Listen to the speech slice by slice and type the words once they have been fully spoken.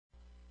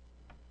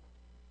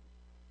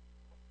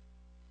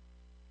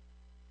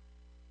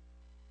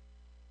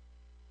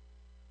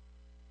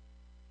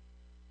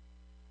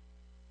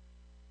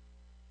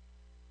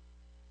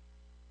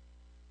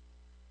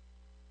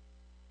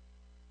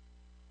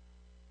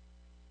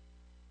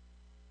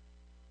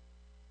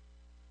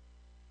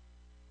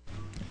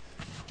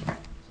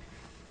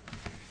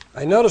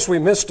I noticed we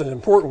missed an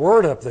important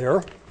word up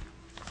there,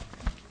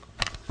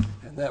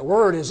 and that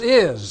word is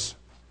is.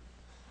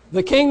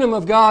 The kingdom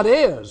of God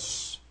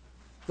is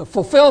the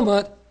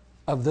fulfillment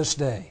of this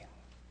day,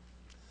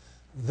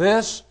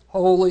 this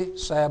holy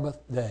Sabbath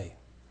day.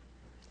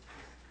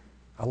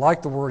 I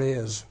like the word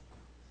is.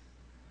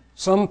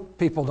 Some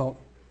people don't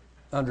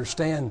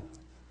understand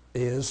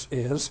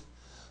is,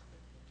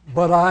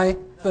 but I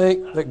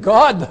think that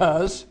God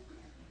does,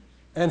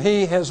 and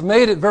He has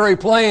made it very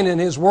plain in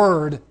His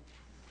Word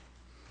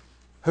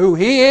who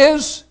He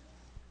is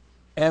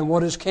and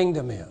what His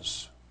kingdom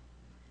is.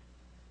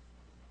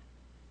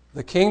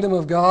 The kingdom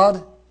of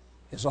God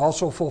is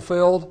also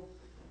fulfilled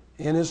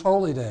in His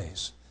holy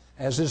days,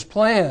 as His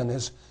plan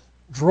is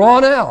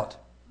drawn out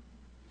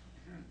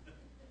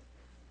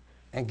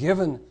and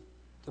given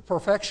the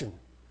perfection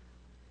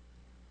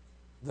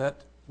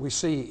that we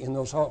see in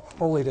those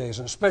holy days,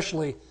 and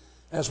especially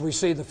as we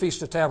see the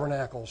Feast of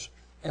Tabernacles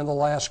and the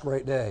last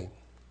great day.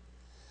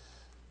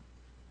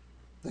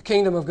 The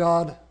kingdom of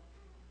God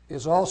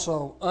is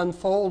also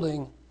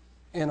unfolding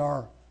in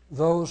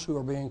those who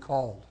are being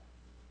called.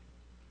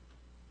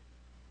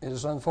 It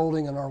is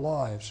unfolding in our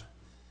lives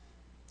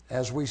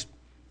as we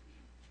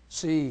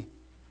see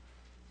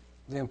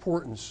the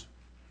importance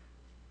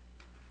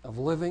of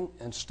living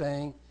and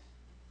staying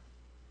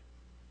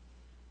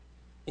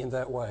in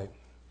that way.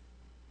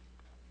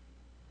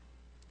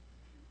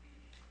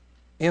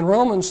 In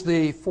Romans,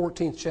 the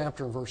 14th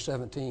chapter, verse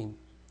 17,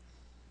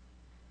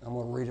 I'm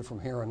going to read it from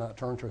here and not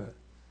turn to it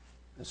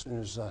as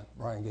soon as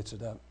Brian gets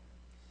it up.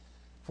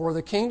 For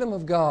the kingdom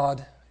of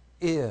God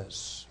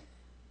is.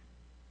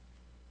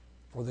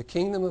 For the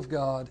kingdom of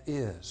God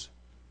is.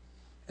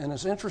 And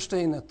it's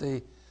interesting that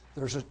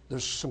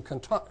there's some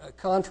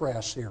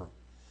contrasts here.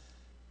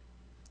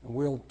 And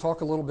we'll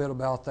talk a little bit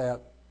about that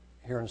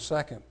here in a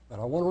second. But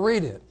I want to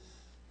read it.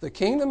 The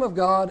kingdom of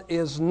God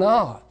is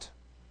not,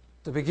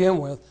 to begin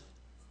with,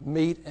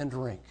 meat and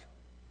drink,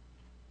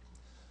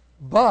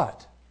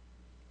 but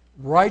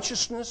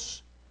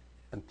righteousness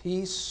and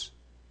peace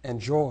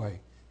and joy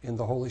in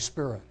the Holy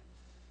Spirit.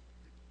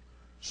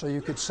 So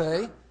you could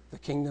say the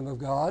kingdom of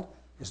God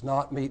is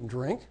not meat and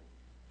drink,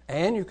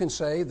 and you can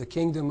say the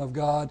kingdom of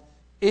God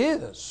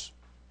is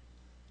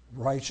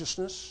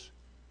righteousness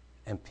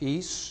and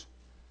peace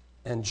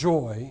and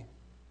joy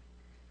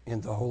in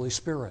the Holy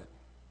Spirit.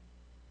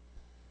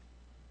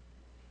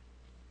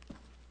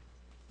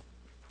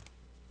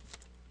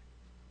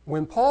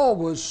 When Paul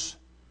was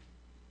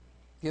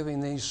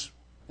giving these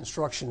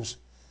instructions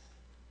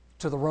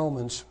to the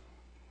Romans,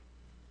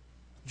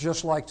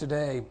 just like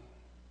today,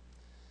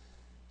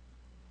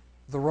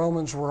 the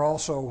Romans were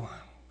also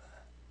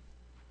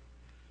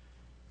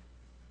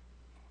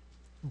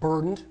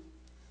burdened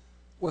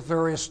with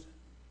various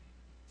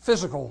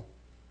physical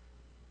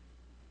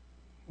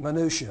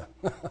minutiae.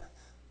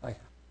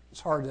 It's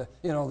hard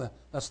to,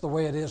 that's the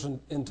way it is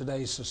in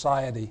today's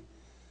society.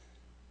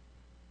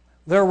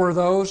 There were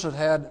those that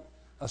had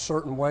a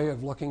certain way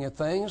of looking at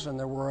things, and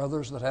there were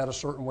others that had a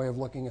certain way of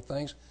looking at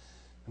things.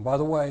 And by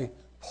the way,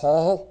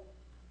 Paul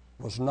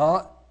was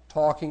not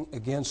talking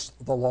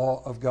against the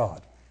law of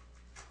God.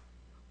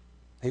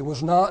 He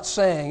was not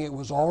saying it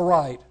was all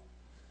right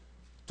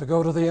to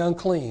go to the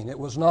unclean. It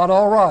was not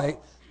all right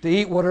to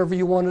eat whatever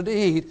you wanted to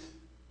eat.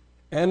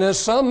 And as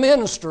some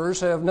ministers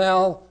have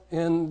now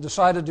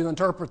decided to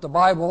interpret the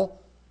Bible,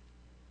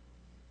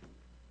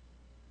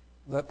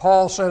 that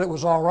Paul said it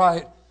was all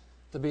right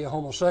to be a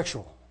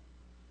homosexual.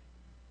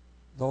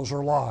 Those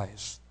are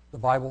lies. The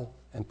Bible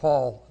and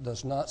Paul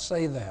does not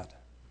say that.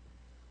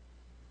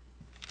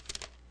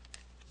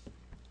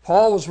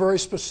 Paul was very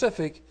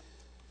specific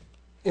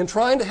in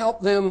trying to help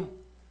them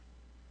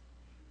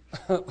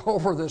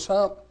over this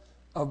hump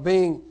of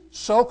being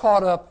so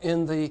caught up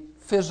in the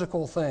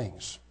physical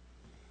things.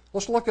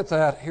 Let's look at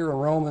that here in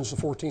Romans,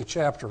 the 14th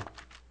chapter.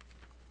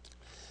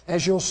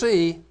 As you'll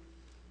see,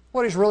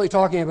 what he's really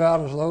talking about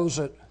is those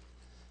that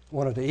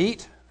wanted to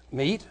eat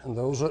meat and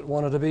those that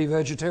wanted to be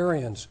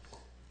vegetarians.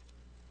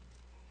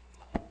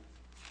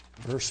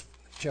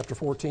 Chapter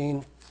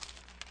 14.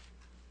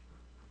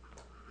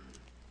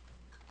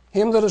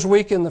 Him that is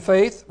weak in the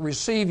faith,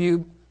 receive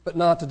you, but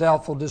not to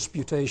doubtful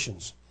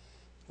disputations.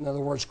 In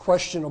other words,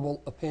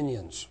 questionable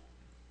opinions.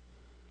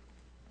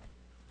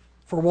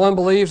 For one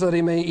believes that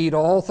he may eat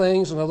all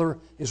things, another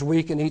is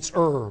weak and eats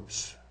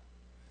herbs.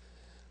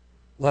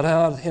 Let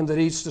not him that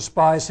eats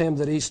despise him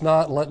that eats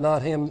not, and let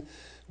not him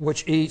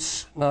which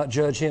eats not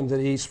judge him that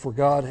eats, for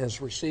God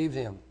has received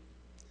him.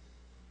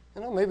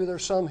 Maybe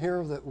there's some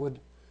here that would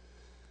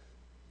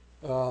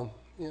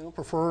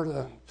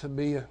prefer to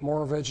be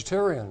more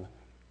vegetarian.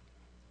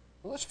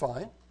 Well, that's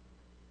fine.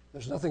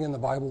 There's nothing in the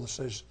Bible that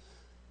says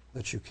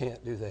that you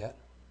can't do that.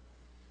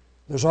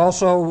 There's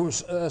also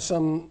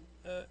some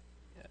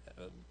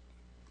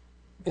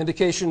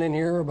indication in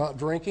here about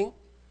drinking.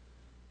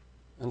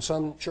 In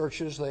some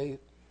churches, they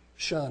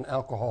shun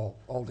alcohol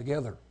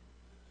altogether.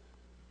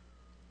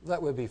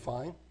 That would be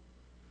fine,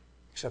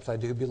 except I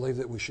do believe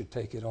that we should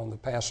take it on the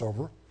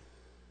Passover,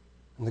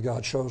 and that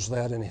God shows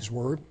that in His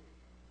Word.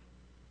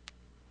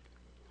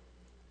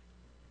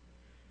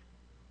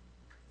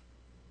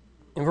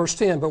 In verse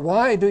 10, but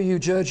why do you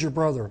judge your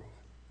brother?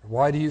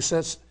 Why do you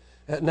set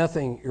at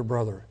nothing your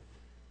brother?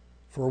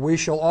 For we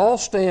shall all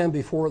stand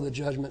before the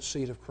judgment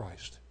seat of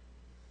Christ.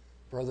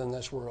 Brethren,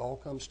 that's where it all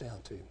comes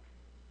down to.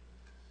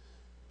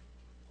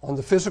 On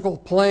the physical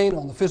plane,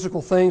 on the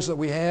physical things that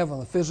we have,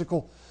 on the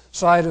physical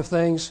side of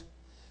things,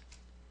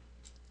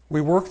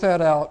 we work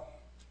that out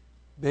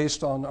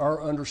based on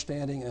our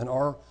understanding and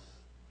our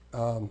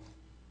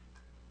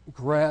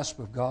grasp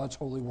of God's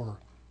holy word.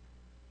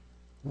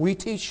 We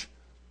teach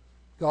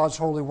God's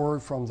holy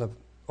word from the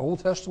Old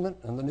Testament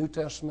and the New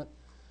Testament,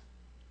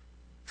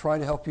 trying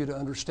to help you to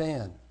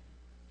understand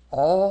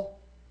all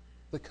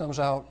that comes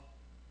out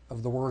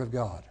of the Word of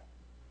God.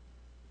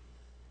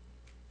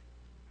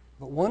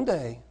 But one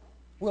day,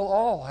 we'll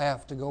all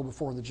have to go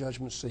before the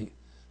judgment seat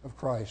of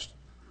Christ.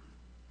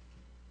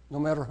 No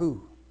matter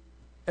who.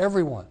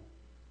 Everyone.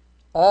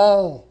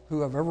 All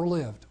who have ever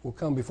lived will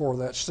come before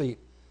that seat,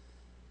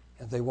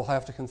 and they will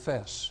have to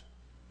confess.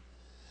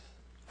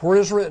 For it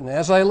is written,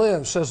 as I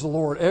live, says the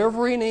Lord,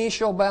 every knee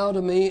shall bow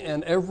to me,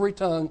 and every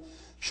tongue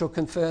shall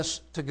confess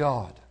to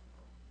God.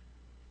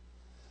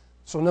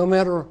 So no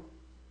matter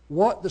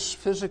what the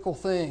physical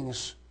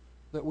things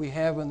that we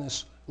have in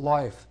this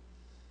life,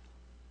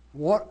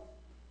 what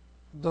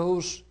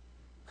those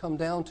come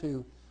down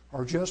to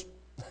are just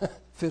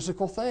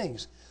physical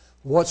things.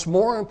 What's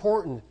more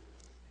important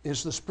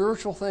is the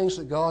spiritual things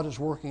that God is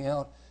working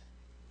out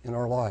in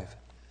our life.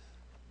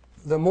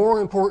 The more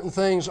important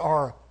things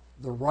are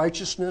the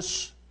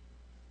righteousness,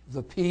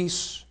 the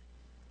peace,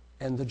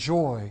 and the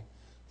joy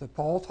that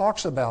Paul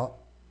talks about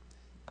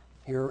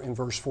here in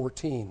verse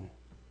 14.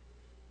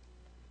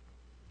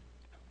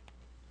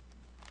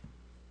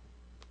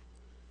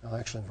 No,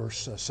 actually in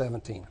verse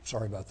 17.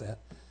 Sorry about that.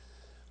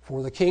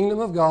 For the kingdom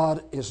of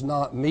God is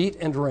not meat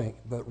and drink,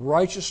 but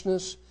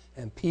righteousness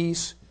and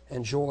peace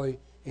and joy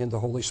in the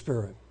Holy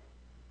Spirit.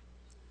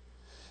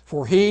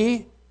 For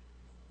he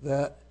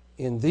that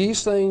in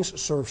these things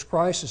serves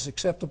Christ is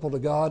acceptable to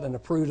God and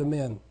approved of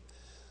men.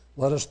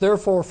 Let us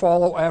therefore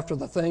follow after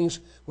the things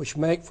which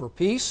make for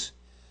peace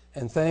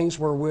and things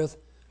wherewith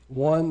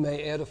one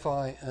may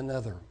edify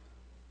another.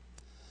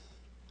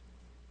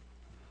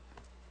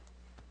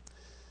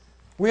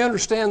 We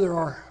understand there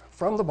are,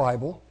 from the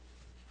Bible,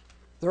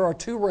 there are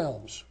two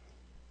realms.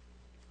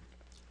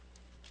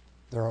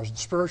 There is the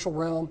spiritual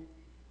realm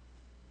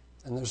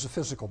and there's the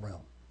physical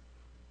realm.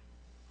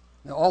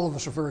 Now, all of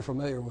us are very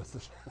familiar with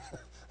this,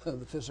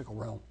 the physical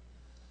realm.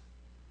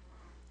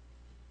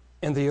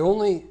 And the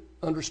only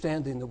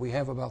understanding that we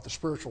have about the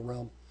spiritual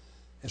realm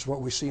is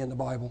what we see in the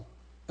Bible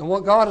and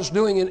what God is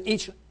doing in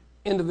each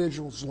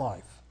individual's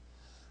life,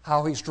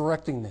 how He's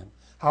directing them,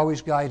 how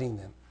He's guiding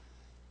them,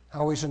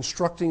 how He's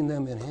instructing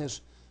them in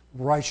His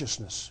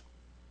righteousness.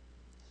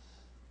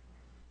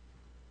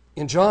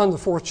 In John, the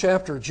 4th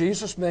chapter,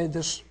 Jesus made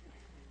this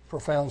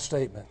profound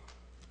statement.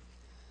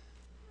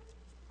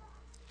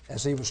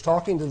 As He was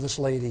talking to this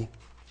lady,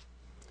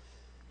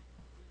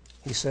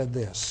 He said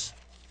this.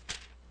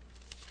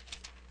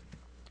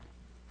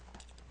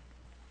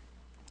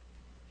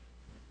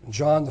 In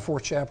John, the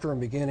 4th chapter,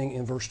 and beginning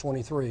in verse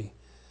 23.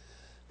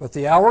 But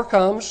the hour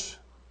comes,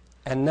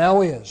 and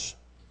now is,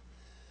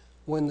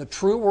 when the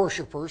true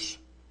worshipers,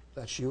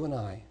 that's you and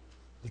I,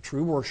 the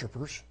true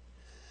worshipers,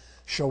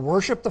 shall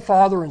worship the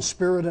Father in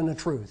spirit and in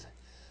truth.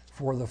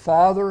 For the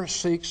Father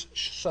seeks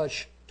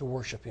such to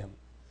worship Him.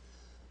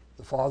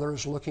 The Father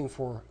is looking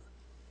for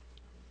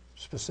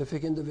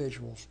specific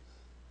individuals,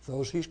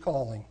 those He's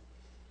calling.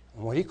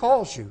 And when He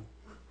calls you,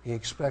 He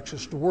expects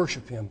us to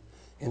worship Him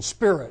in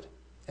spirit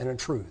and in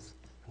truth.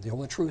 And the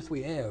only truth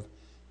we have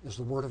is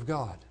the Word of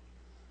God.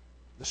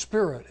 The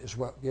Spirit is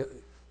what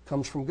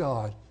comes from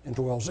God and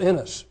dwells in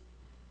us.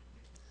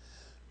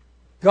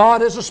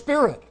 God is a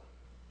spirit,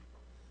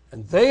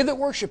 and they that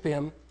worship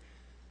Him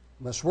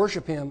must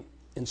worship Him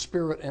in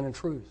spirit and in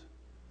truth.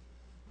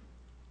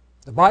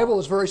 The Bible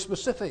is very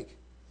specific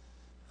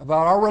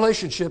about our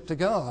relationship to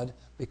God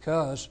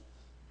because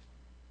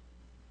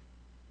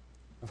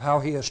of how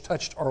He has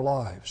touched our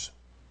lives.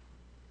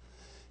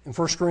 In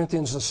 1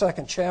 Corinthians, the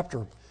 2nd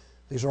chapter,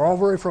 these are all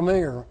very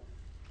familiar,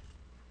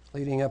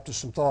 leading up to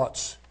some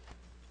thoughts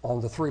on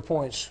the 3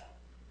 points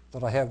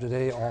that I have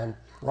today on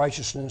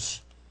righteousness,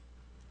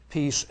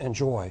 peace, and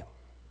joy.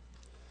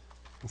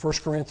 In 1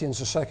 Corinthians,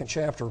 the 2nd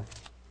chapter,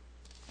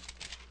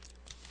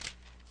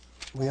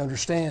 we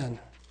understand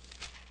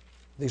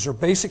these are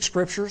basic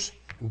scriptures,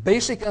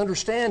 basic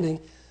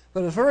understanding,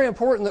 but it's very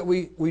important that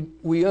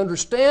we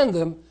understand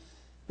them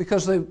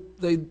because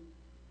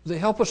they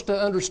help us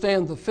to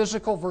understand the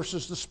physical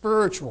versus the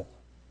spiritual.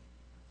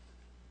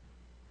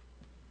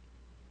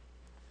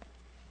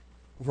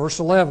 Verse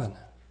 11,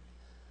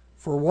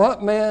 for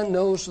what man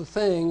knows the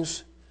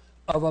things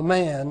of a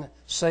man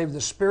save the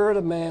spirit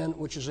of man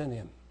which is in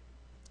him?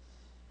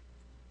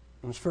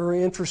 And it's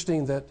very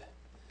interesting that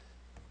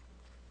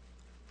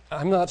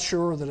I'm not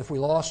sure that if we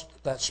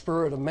lost that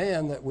spirit of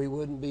man that we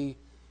wouldn't be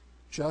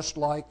just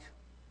like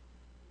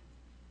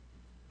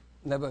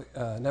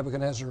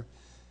Nebuchadnezzar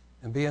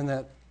and be in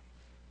that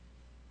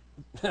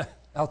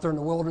out there in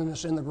the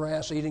wilderness in the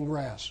grass, eating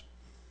grass.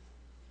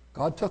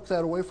 God took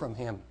that away from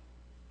him.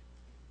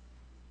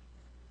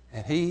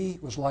 And he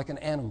was like an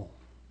animal.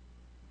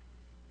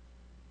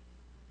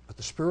 But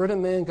the spirit of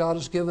man God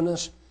has given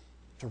us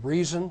to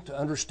reason, to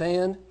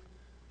understand,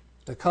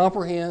 to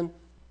comprehend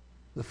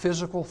the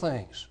physical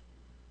things.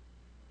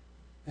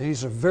 And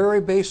these are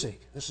very basic.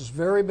 This is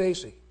very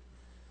basic.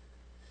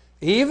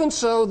 Even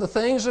so, the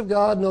things of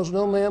God knows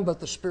no man but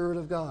the Spirit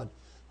of God.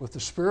 With the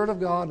Spirit of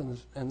God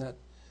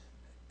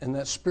and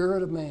that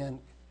Spirit of man,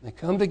 they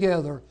come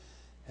together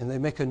and they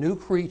make a new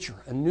creature,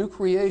 a new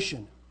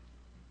creation.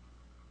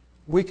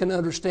 We can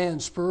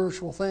understand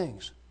spiritual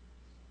things.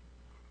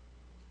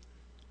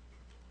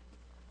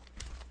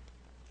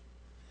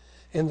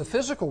 In the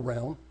physical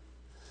realm,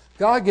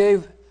 God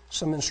gave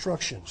some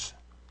instructions.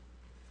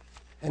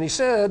 And he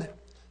said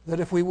that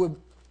if we would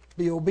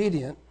be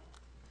obedient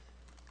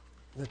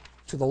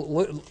to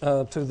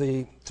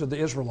the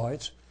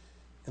Israelites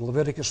in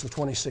Leviticus the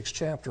 26th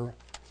chapter,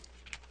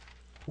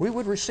 we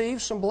would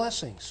receive some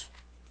blessings,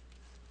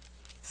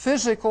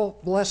 physical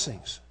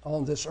blessings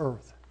on this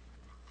earth.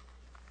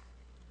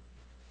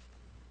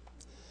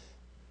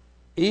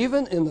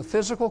 Even in the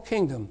physical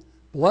kingdom,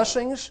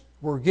 blessings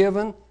were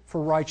given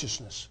for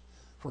righteousness,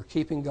 for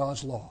keeping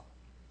God's law.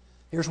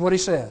 Here's what he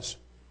says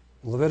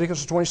in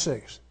Leviticus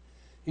 26.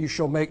 You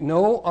shall make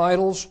no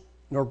idols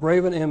nor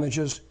graven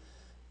images,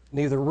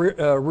 neither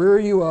rear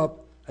you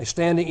up a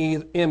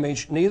standing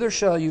image, neither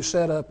shall you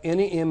set up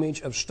any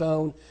image of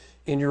stone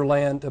in your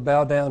land to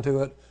bow down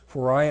to it,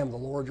 for I am the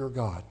Lord your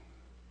God.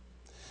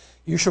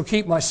 You shall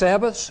keep my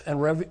Sabbaths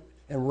and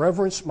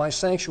reverence my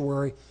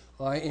sanctuary.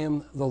 I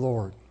am the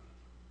Lord.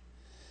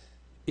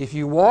 If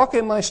you walk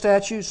in my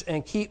statutes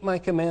and keep my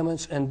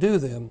commandments and do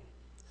them,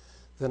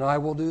 then I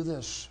will do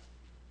this.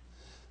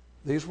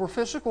 These were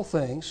physical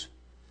things,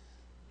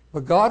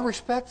 but God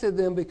respected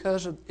them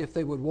because if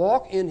they would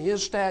walk in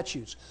his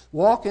statutes,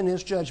 walk in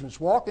his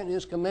judgments, walk in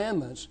his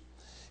commandments,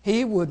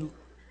 he would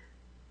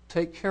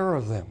take care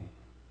of them.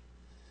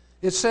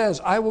 It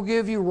says, I will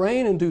give you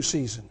rain in due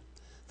season.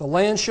 The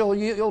land shall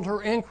yield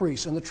her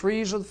increase, and the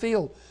trees of the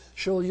field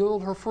shall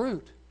yield her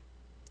fruit.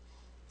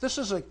 This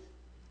is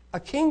a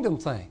kingdom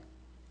thing.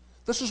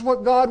 This is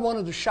what God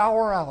wanted to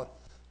shower out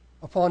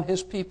upon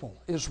his people,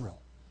 Israel.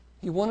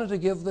 He wanted to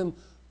give them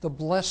the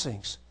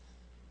blessings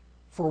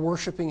for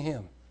worshiping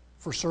him,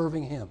 for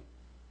serving him,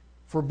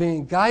 for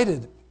being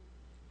guided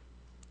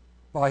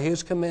by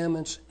his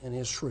commandments and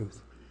his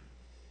truth.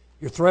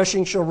 Your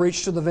threshing shall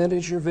reach to the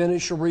vintage, your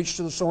vintage shall reach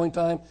to the sowing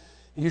time.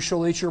 You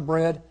shall eat your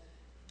bread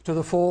to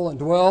the full and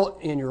dwell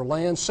in your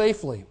land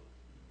safely.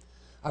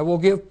 I will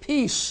give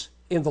peace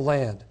in the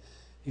land.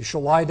 You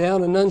shall lie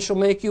down, and none shall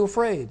make you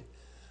afraid.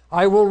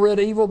 I will rid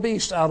evil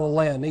beasts out of the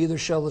land, neither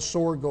shall the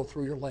sword go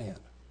through your land.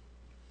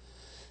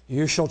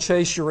 You shall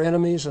chase your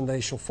enemies, and they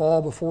shall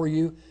fall before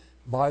you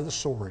by the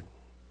sword.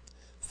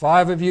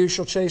 5 of you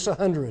shall chase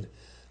 100.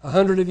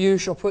 100 of you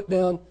shall put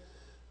down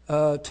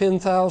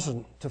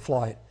 10,000 to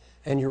flight,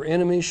 and your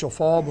enemies shall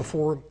fall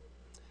before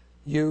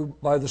you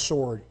by the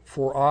sword.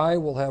 For I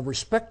will have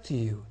respect to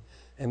you,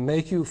 and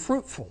make you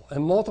fruitful,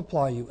 and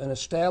multiply you, and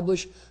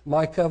establish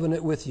my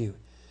covenant with you.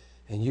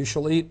 And you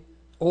shall eat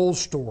old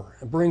store,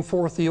 and bring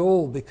forth the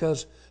old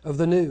because of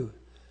the new.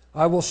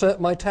 I will set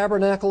my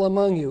tabernacle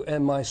among you,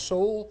 and my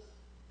soul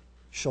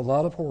shall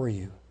not abhor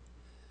you.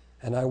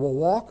 And I will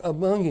walk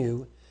among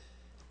you,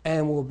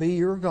 and will be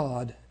your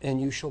God,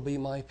 and you shall be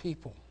my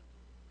people.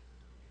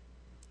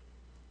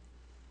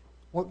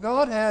 What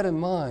God had in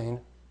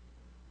mind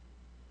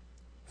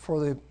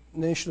for the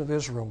nation of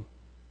Israel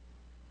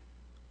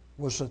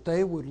was that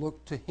they would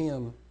look to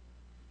him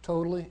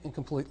totally and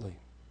completely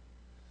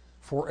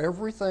for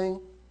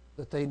everything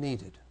that they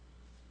needed,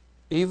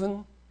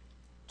 even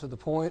to the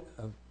point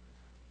of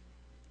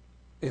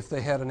if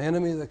they had an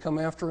enemy that come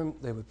after him,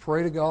 they would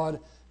pray to God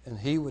and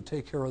he would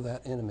take care of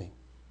that enemy.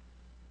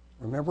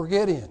 Remember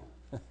Gideon.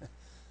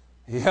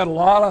 He had a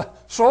lot of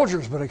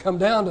soldiers, but it come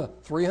down to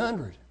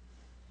 300.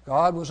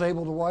 God was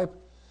able to wipe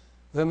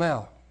them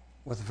out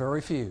with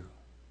very few.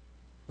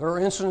 There are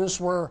incidents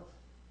where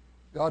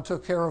God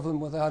took care of them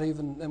without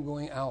even them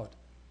going out,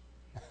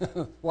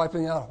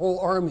 wiping out whole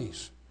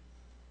armies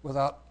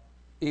without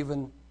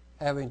even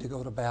having to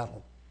go to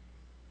battle.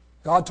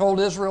 God told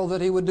Israel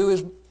that he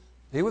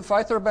would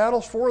fight their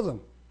battles for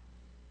them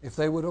if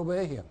they would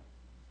obey him.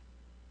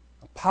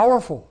 A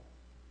powerful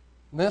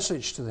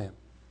message to them.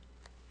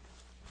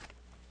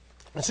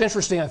 It's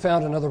interesting, I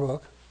found another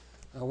book.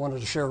 I wanted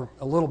to share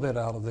a little bit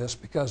out of this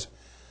because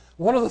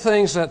one of the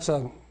things that's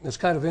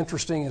kind of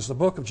interesting is the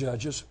book of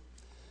Judges.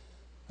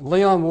 And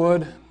Leon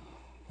Wood,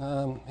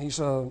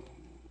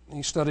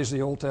 he studies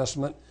the Old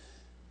Testament.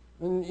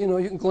 And,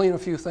 you can glean a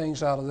few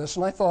things out of this.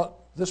 And I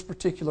thought this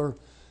particular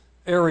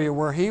area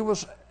where he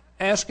was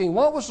asking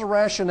what was the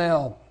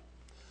rationale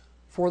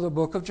for the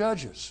book of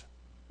Judges?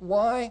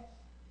 Why,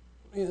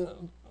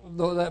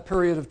 that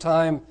period of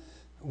time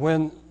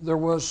when there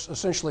was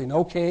essentially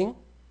no king,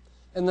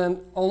 and then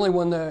only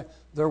when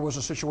there was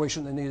a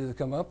situation that needed to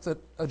come up that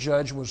a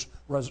judge was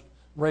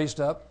raised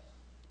up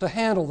to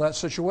handle that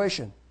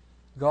situation.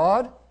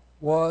 God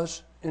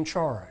was in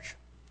charge.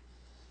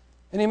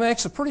 And he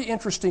makes a pretty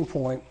interesting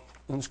point,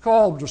 and it's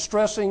called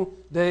Distressing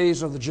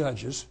Days of the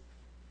Judges.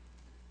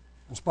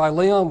 It's by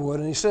Leon Wood,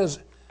 and he says,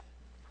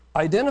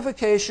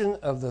 identification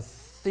of the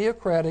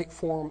theocratic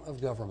form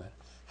of government.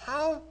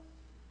 How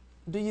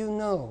do you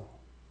know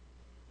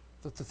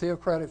that the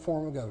theocratic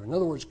form of government, in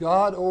other words,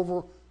 God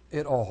over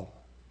it all?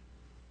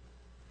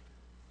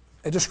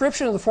 A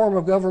description of the form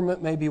of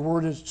government may be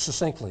worded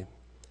succinctly.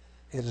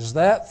 It is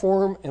that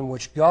form in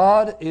which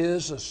God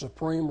is a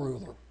supreme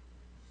ruler.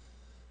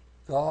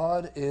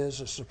 God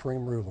is a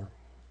supreme ruler.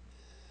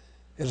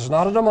 It is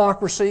not a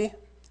democracy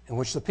in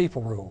which the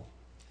people rule.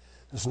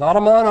 It's not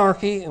a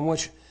monarchy in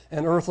which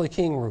an earthly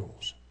king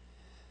rules.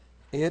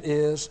 It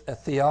is a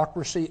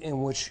theocracy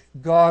in which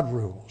God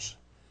rules.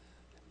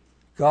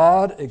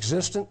 God,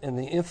 existent in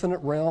the infinite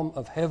realm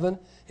of heaven,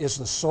 is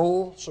the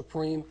sole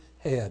supreme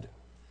head.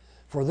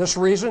 For this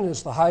reason, it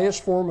is the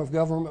highest form of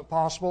government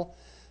possible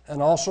and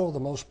also the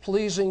most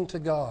pleasing to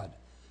God.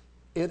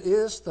 It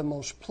is the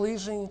most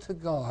pleasing to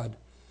God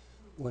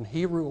when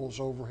He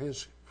rules over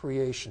His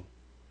creation.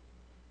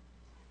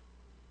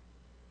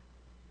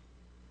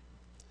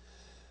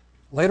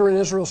 Later in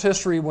Israel's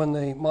history, when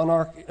the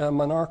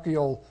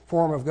monarchical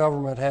form of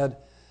government had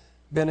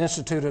been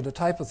instituted, a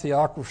type of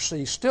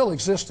theocracy still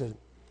existed.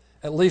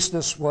 At least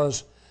this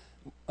was,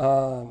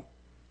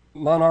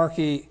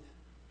 monarchy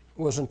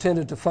was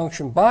intended to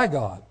function by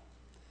God.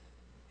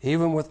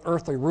 Even with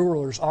earthly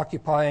rulers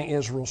occupying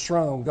Israel's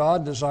throne,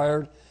 God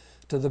desired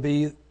to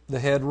be the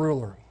head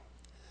ruler.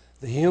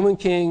 The human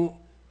king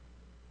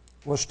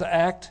was to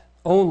act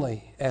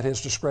only at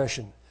his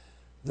discretion.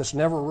 This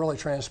never really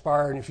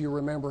transpired, and if you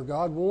remember,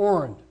 God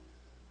warned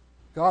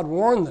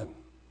them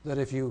that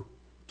if you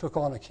took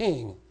on a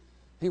king,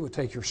 He would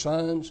take your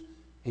sons,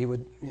 He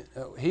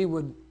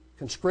would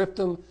conscript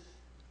them,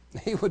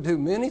 He would do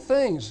many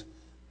things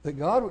that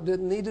God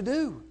didn't need to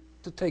do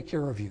to take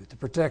care of you, to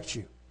protect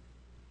you.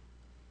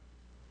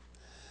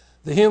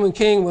 The human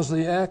king was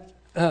to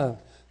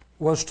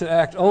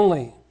act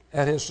only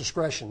at his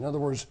discretion. In other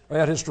words,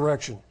 at his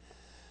direction,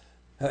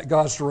 at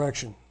God's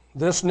direction.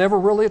 This never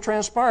really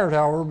transpired,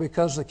 however,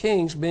 because the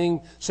kings,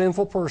 being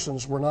sinful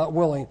persons, were not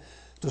willing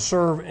to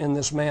serve in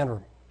this manner.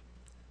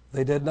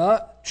 They did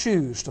not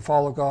choose to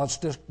follow God's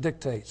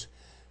dictates.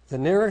 The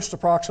nearest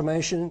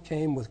approximation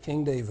came with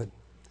King David.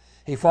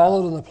 He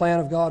followed in the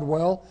plan of God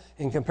well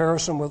in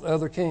comparison with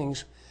other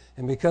kings,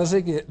 and because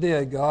he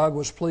did, God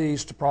was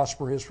pleased to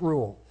prosper his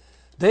rule.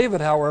 David,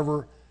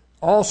 however,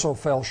 also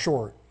fell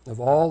short of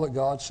all that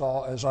God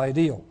saw as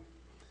ideal.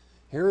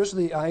 Here is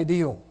the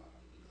ideal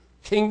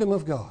kingdom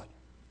of God.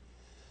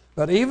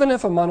 But even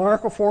if a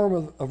monarchical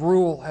form of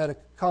rule had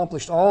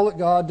accomplished all that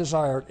God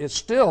desired, it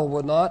still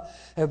would not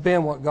have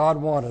been what God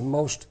wanted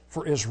most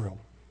for Israel.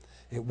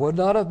 It would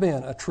not have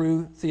been a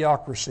true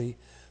theocracy,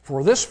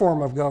 for this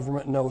form of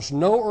government knows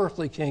no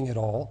earthly king at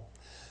all.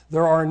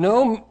 There are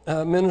no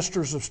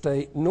ministers of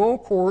state, no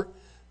court,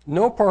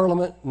 no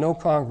parliament, no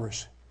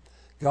Congress.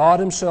 God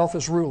Himself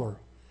is ruler.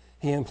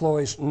 He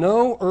employs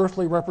no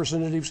earthly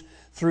representatives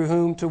through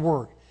whom to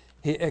work.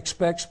 He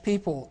expects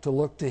people to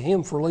look to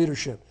Him for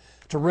leadership,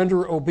 to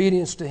render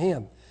obedience to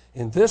Him.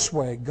 In this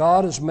way,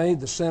 God has made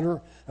the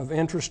center of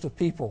interest of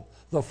people,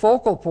 the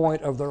focal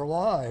point of their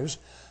lives,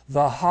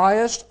 the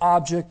highest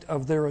object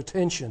of their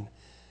attention.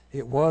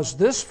 It was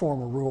this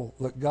form of rule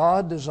that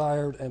God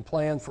desired and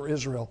planned for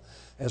Israel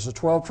as the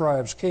 12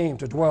 tribes came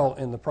to dwell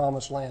in the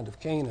promised land of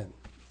Canaan.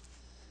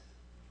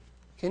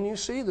 Can you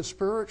see the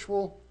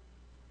spiritual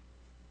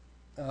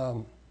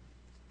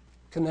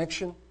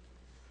connection?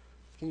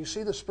 Can you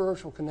see the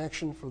spiritual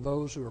connection for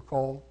those who are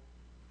called?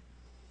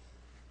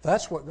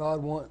 That's what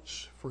God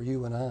wants for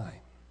you and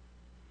I.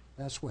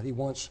 That's what He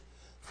wants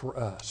for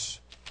us.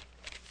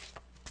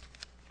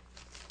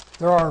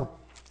 Going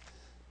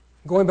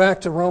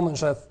back to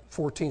Romans, that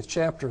 14th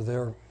chapter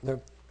there,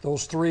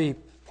 those 3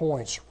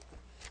 points.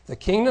 The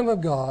kingdom of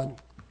God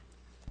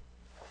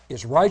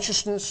is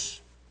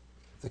righteousness,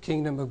 the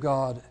kingdom of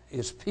God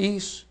is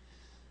peace,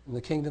 and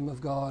the kingdom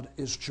of God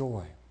is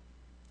joy.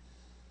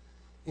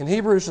 In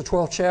Hebrews, the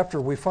 12th chapter,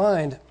 we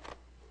find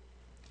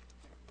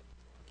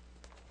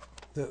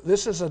that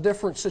this is a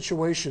different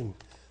situation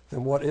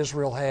than what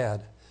Israel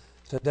had.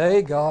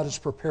 Today, God is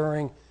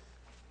preparing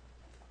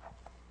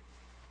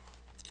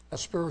a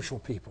spiritual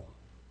people,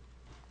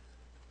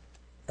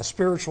 a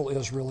spiritual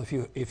Israel,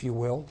 if you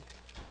will.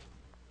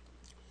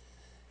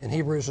 In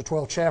Hebrews, the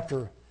 12th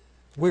chapter,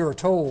 we are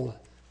told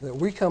that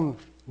we come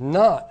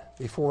not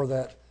before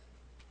that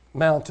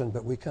mountain,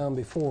 but we come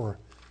before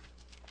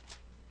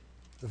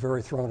the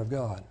very throne of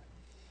God.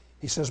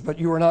 He says, "But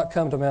you are not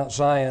come to Mount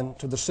Zion,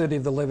 to the city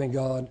of the living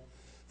God,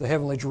 the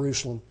heavenly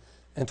Jerusalem,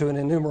 and to an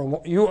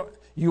innumerable..."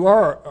 You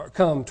are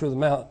come to the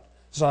Mount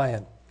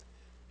Zion.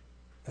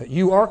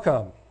 You are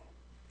come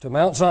to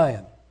Mount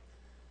Zion,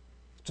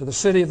 to the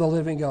city of the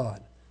living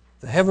God,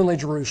 the heavenly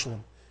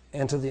Jerusalem,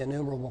 and to the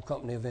innumerable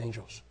company of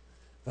angels.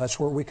 That's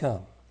where we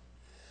come.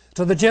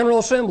 To the general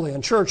assembly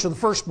and church of the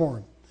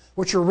firstborn,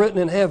 which are written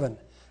in heaven,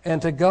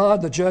 and to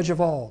God, the judge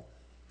of all,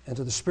 and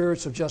to the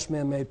spirits of just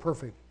men made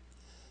perfect,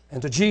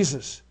 and to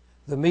Jesus,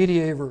 the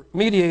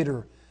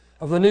mediator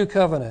of the new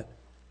covenant,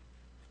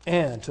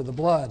 and to the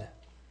blood,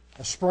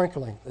 a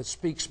sprinkling that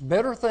speaks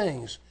better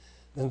things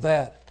than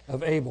that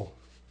of Abel.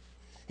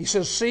 He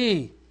says,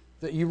 see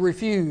that you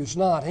refuse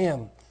not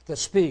him that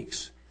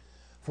speaks.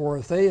 For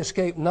if they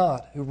escape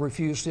not who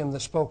refused him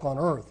that spoke on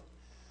earth,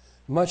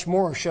 much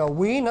more shall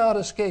we not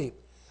escape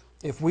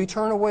if we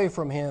turn away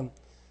from him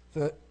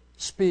that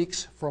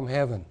speaks from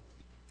heaven,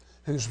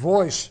 whose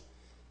voice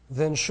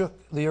then shook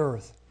the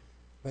earth.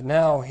 But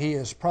now he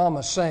has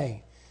promised,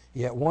 saying,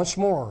 yet once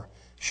more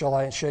shall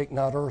I shake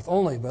not earth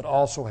only, but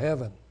also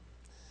heaven.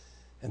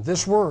 And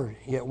this word,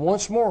 yet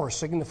once more,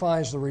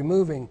 signifies the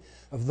removing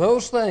of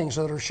those things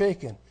that are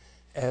shaken,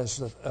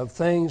 as of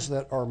things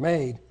that are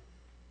made,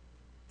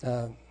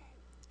 that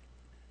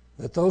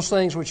those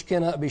things which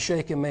cannot be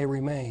shaken may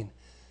remain.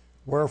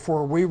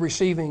 Wherefore we,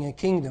 receiving a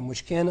kingdom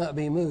which cannot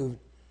be moved,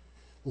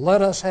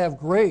 let us have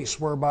grace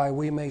whereby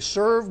we may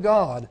serve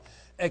God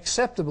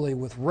acceptably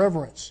with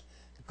reverence,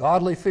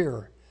 godly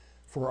fear,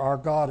 for our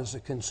God is a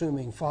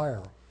consuming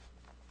fire.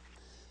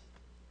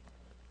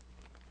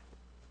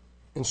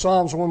 In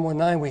Psalms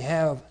 119 we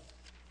have,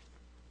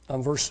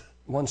 on verse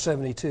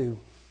 172,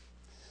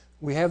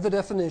 we have the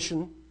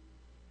definition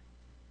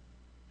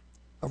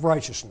of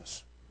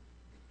righteousness.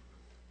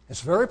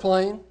 It's very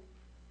plain,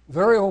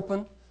 very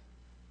open,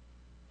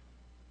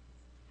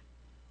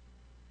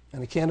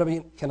 and it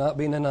cannot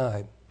be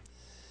denied.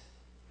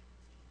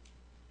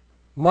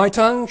 My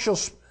tongue shall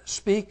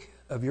speak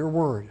of your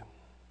word,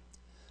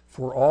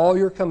 for all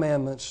your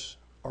commandments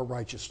are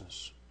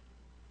righteousness.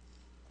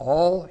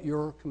 All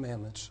your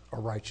commandments are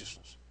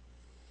righteousness.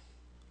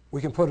 We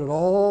can put it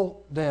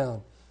all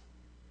down.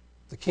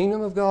 The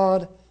kingdom of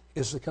God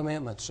is the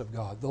commandments of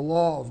God, the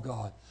law of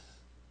God,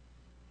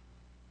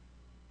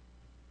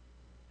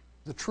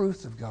 the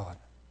truth of God.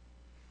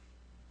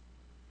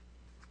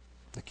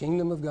 The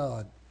kingdom of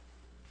God.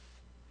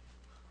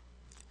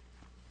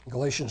 In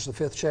Galatians, the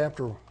 5th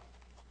chapter,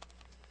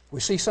 we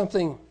see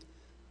something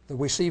that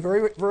we see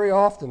very, very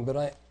often, but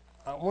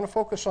I want to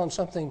focus on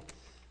something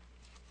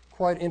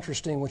quite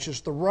interesting, which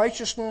is the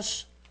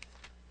righteousness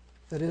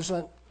that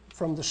isn't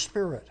from the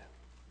Spirit.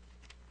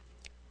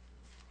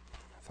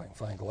 If I can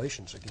find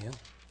Galatians again.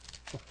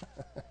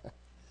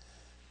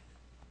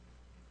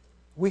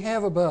 We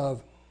have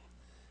above,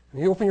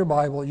 and you open your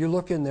Bible, you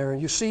look in there,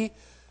 and you see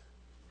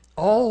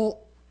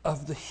all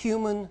of the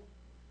human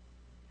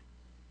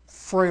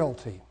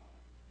frailty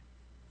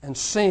and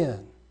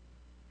sin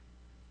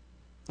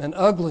and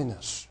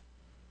ugliness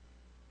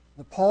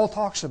that Paul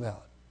talks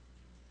about.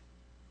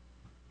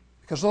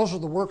 Because those are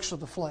the works of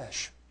the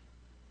flesh.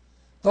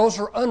 Those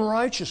are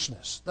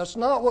unrighteousness. That's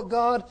not what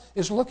God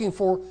is looking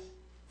for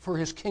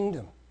His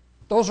kingdom.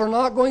 Those are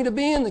not going to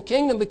be in the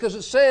kingdom, because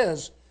it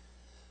says,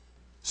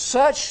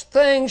 such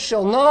things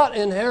shall not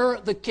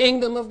inherit the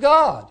kingdom of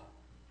God.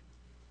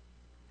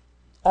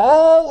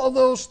 All of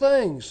those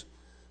things,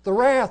 the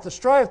wrath, the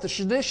strife, the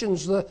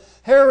seditions, the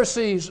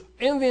heresies,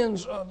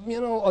 envyings,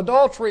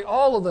 adultery,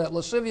 all of that,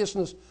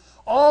 lasciviousness,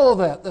 all of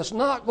that, that's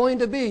not going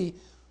to be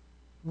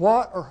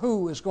what or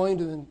who is going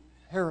to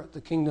inherit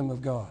the kingdom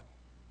of God.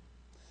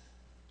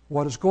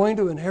 What is going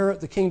to inherit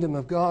the kingdom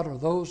of God are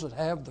those that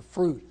have the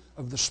fruit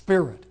of the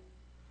Spirit.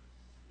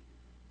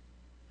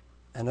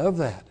 And of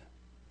that,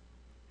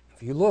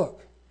 if you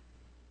look,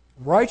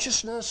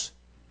 righteousness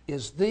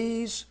is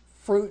these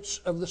fruits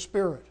of the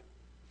Spirit.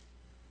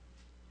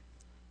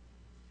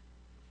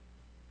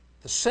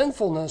 The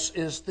sinfulness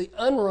is the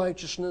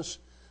unrighteousness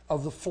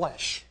of the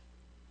flesh.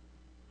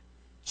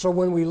 So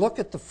when we look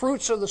at the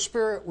fruits of the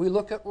Spirit, we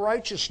look at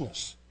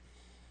righteousness.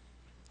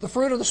 The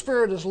fruit of the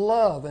Spirit is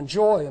love and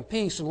joy and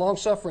peace and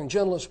long-suffering,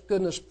 gentleness,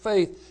 goodness,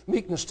 faith,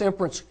 meekness,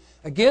 temperance.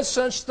 Against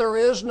such there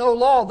is no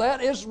law.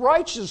 That is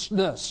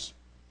righteousness.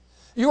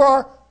 You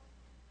are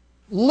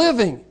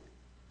living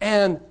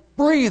and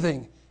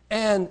breathing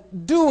and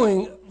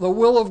doing the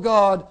will of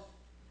God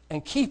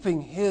and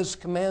keeping His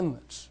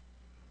commandments.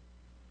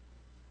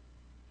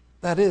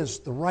 That is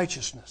the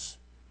righteousness.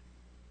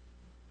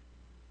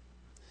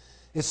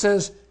 It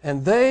says,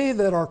 and they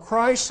that are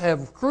Christ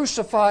have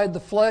crucified the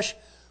flesh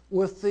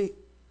with the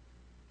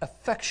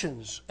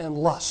affections and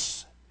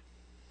lusts.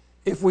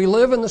 If we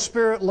live in the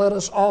Spirit, let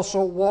us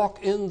also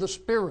walk in the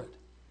Spirit.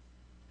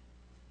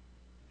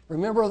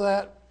 Remember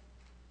that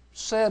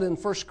said in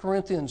 1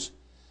 Corinthians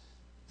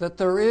that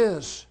there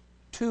is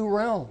two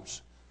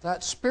realms.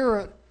 That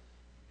spirit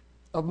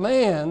of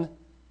man,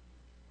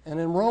 and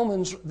in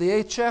Romans, the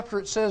 8th chapter,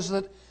 it says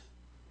that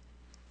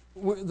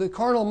the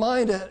carnal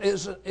mind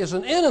is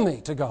an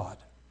enemy to God.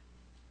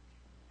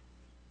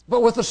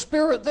 But with the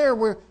Spirit there,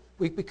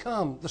 we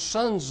become the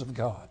sons of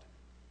God.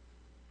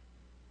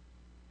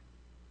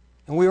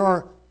 And we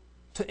are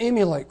to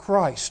emulate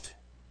Christ.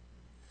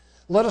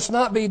 Let us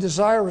not be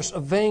desirous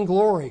of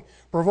vainglory,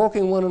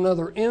 provoking one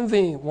another,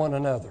 envying one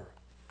another.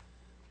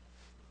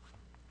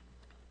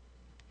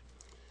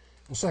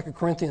 In 2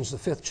 Corinthians, the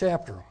 5th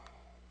chapter,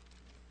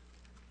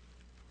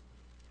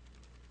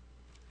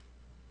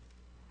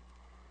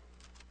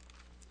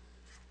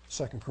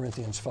 2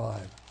 Corinthians 5.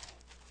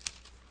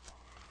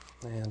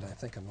 And I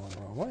think I'm going the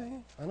wrong way.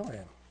 I know I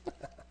am.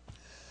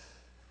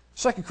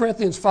 2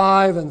 Corinthians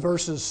 5 and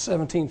verses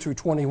 17 through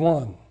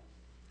 21.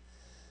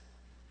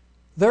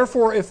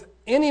 Therefore, if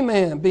any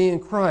man be in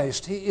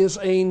Christ, he is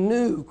a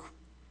new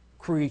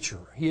creature.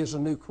 He is a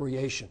new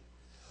creation.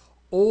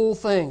 Old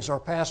things are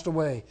passed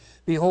away.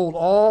 Behold,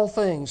 all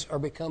things are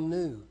become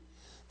new.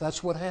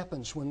 That's what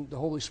happens when the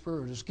Holy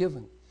Spirit is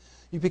given.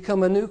 You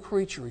become a new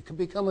creature. You can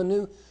become a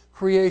new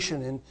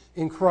creation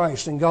in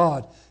Christ and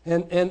God.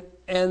 And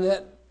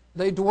that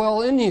they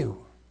dwell in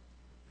you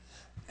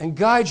and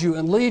guide you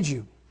and lead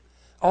you.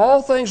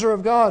 All things are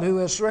of God, who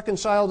has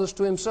reconciled us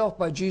to himself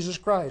by Jesus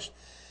Christ,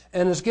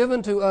 and has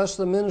given to us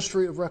the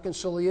ministry of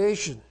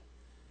reconciliation.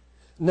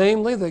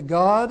 Namely, that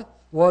God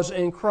was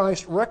in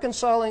Christ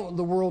reconciling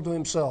the world to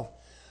himself,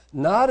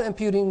 not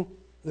imputing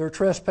their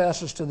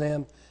trespasses to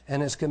them,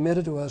 and has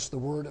committed to us the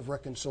word of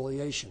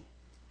reconciliation.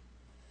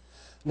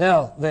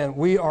 Now, then,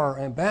 we are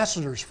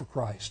ambassadors for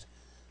Christ.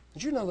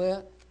 Did you know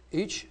that?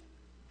 Each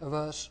of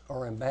us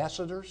are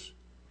ambassadors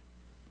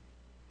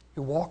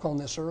who walk on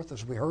this earth,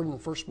 as we heard in the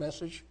first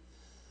message.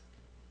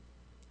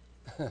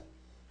 You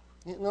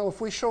know, if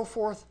we show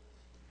forth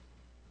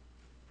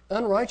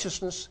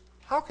unrighteousness,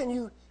 how can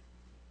you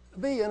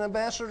be an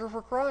ambassador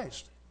for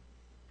Christ?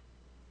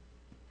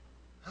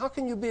 How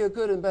can you be a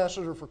good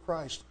ambassador for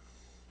Christ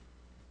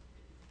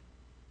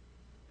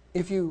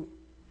if you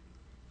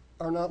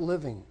are not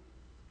living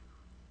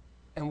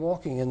and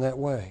walking in that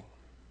way?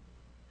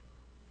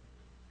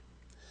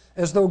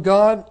 As though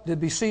God did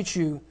beseech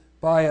you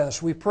by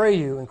us, we pray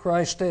you in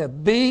Christ's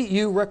stead, be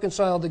you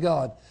reconciled to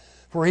God,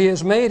 for he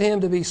has made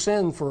him to be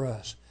sin for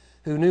us,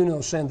 who knew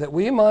no sin, that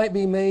we might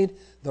be made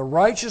the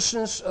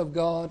righteousness of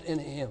God in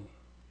him.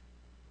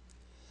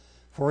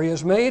 For he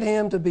has made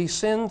him to be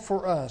sin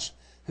for us,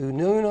 who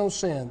knew no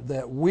sin,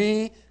 that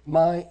we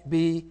might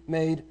be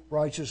made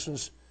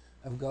righteousness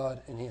of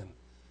God in him.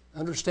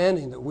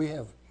 Understanding that we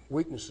have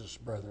weaknesses,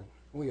 brethren.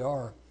 We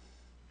are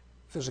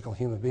physical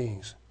human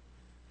beings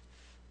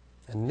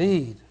and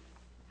need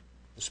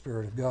the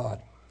Spirit of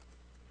God.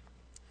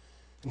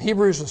 In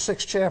Hebrews, the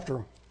 6th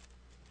chapter,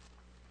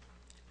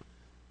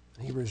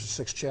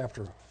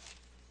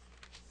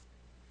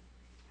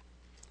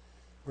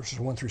 verses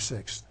 1 through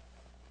 6.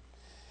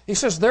 He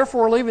says,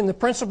 therefore, leaving the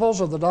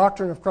principles of the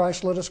doctrine of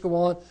Christ, let us go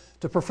on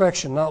to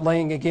perfection, not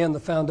laying again the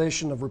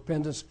foundation of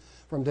repentance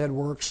from dead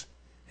works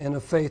and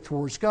of faith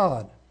towards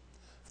God.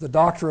 The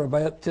doctrine of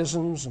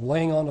baptisms and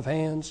laying on of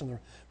hands and the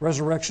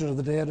resurrection of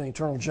the dead and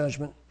eternal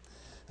judgment.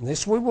 And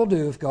this we will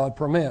do if God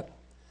permit.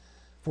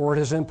 For it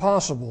is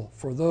impossible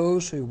for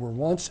those who were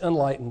once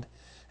enlightened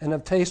and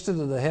have tasted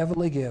of the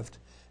heavenly gift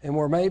and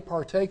were made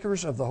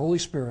partakers of the Holy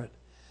Spirit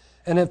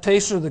and have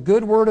tasted of the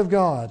good word of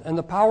God and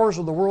the powers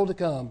of the world to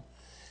come,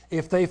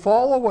 if they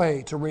fall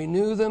away, to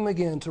renew them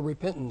again to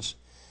repentance,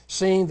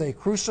 seeing they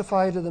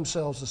crucify to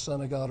themselves the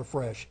Son of God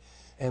afresh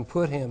and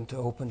put him to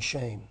open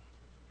shame.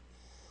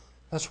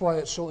 That's why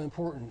it's so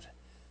important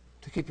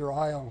to keep your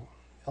eye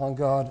on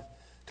God,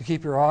 to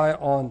keep your eye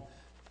on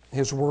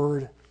his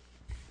word,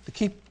 to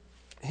keep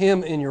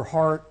him in your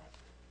heart,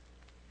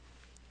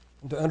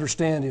 and to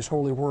understand his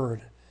holy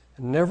word.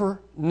 And never,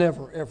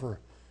 never, ever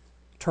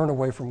turn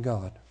away from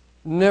God.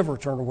 Never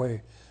turn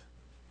away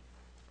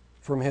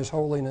from his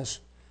holiness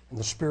and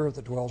the Spirit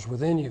that dwells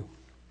within you.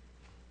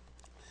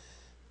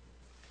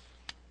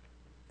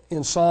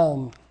 In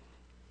Psalm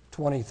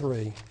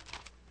 23,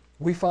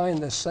 we find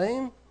the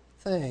same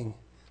thing,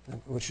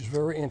 which is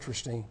very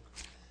interesting.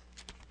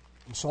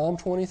 In Psalm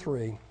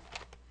 23,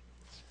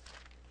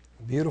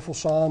 a beautiful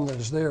psalm that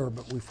is there,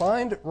 but we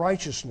find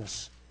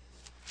righteousness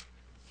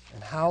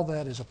and how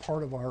that is a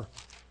part of our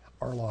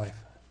life.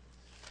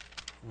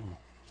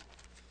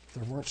 If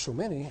there weren't so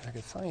many, I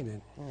could find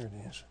it. Here it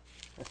is.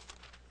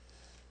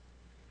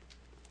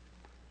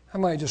 I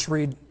might just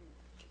read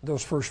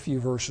those first few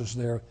verses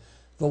there.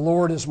 The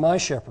Lord is my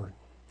shepherd,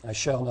 I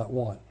shall not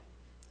want.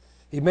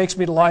 He makes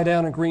me to lie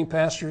down in green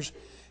pastures.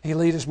 He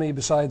leadeth me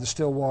beside the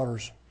still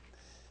waters.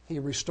 He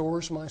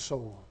restores my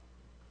soul.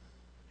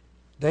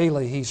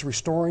 Daily, he's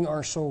restoring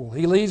our soul.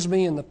 He leads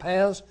me in the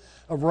paths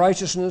of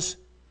righteousness.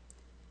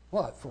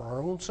 What, for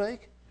our own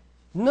sake?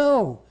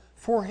 No,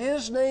 for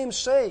his name's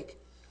sake,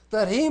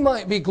 that he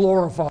might be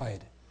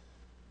glorified.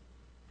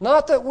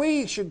 Not that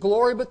we should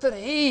glory, but that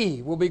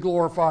he will be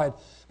glorified.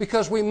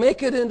 Because we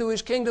make it into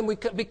his kingdom, we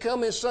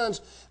become his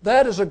sons.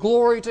 That is a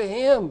glory to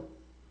him.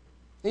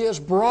 He has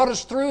brought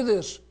us through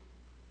this.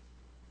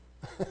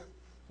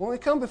 When we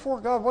come before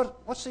God,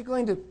 what's he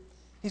going to...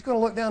 He's going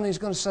to look down and he's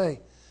going to say,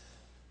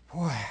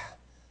 boy,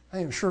 I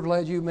am sure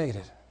glad you made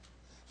it.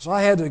 So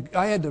I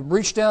had to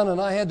reach down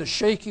and I had to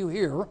shake you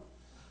here.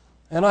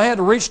 And I had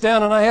to reach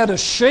down and I had to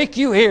shake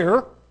you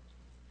here.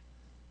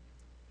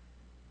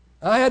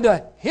 I had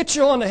to hit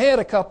you on the head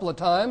a couple of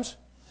times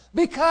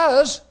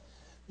because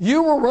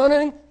you were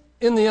running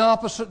in the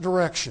opposite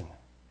direction.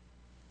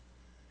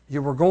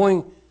 You were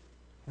going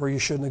where you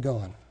shouldn't have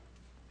gone.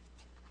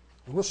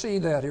 And we'll see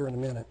that here in a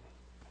minute.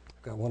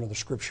 I've got one other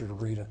scripture to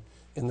read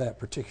in that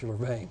particular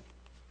vein.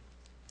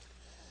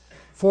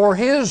 for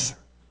His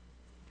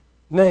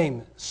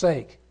name's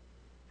sake.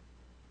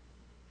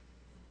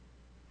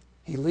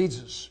 He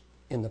leads us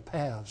in the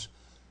paths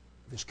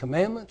of His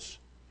commandments,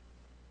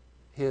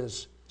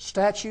 His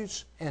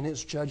statutes, and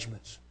His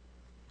judgments.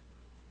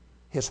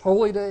 His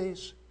holy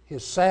days,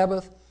 His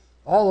Sabbath,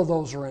 all of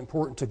those are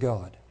important to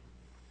God.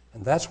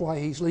 And that's why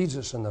He leads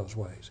us in those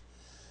ways.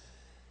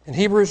 In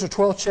Hebrews, the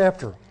 12th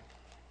chapter,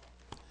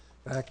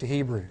 back to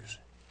Hebrews.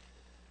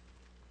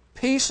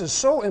 Peace is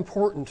so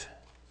important,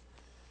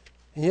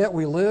 and yet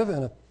we live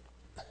in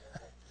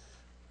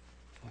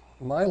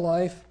my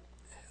life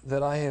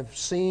that I have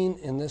seen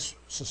in this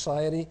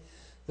society,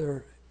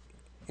 it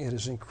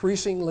is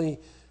increasingly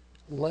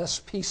less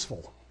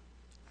peaceful.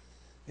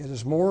 It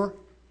is more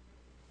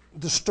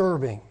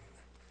disturbing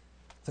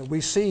that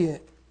we see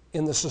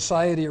in the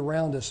society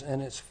around us,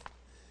 and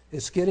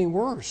it's getting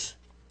worse.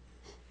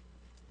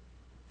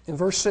 In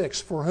verse 6,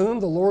 for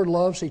whom the Lord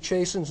loves, He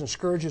chastens and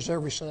scourges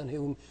every son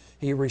whom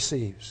He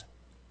receives.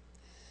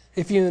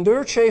 If you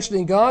endure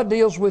chastening, God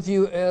deals with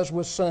you as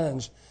with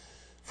sons.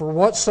 For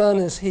what son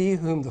is he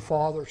whom the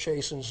Father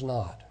chastens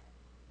not?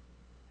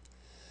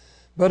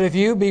 But if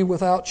you be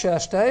without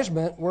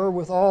chastisement,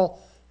 whereof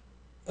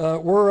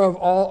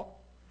all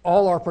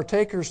are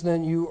partakers,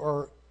 then you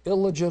are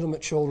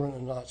illegitimate children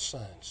and not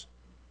sons.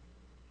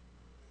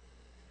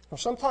 Now,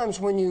 sometimes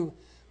when you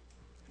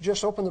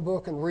just open the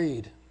book and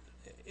read,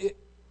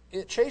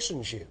 it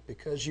chastens you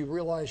because you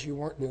realize you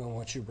weren't doing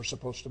what you were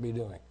supposed to be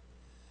doing.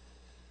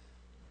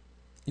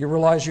 You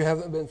realize you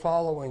haven't been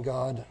following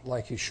God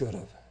like you should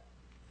have.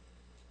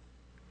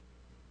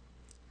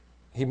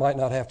 He might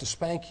not have to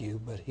spank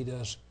you, but He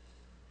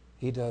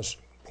does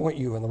point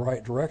you in the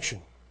right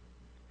direction.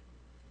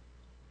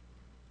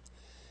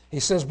 He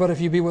says, but if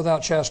you be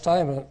without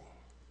chastisement,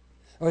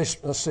 let's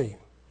see.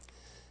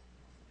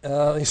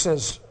 He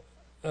says,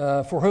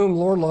 for whom the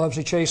Lord loves,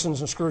 He chastens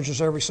and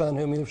scourges every son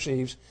whom He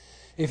receives.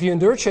 If you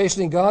endure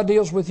chastening, God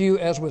deals with you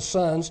as with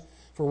sons.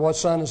 For what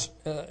son is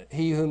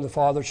he whom the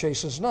Father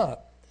chastens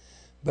not?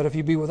 But if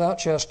you be without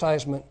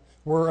chastisement,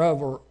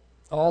 whereof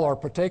all are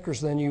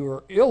partakers, then you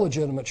are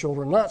illegitimate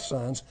children, not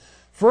sons.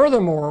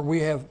 Furthermore, we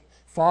have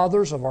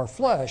fathers of our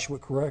flesh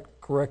which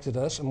corrected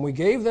us, and we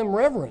gave them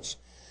reverence.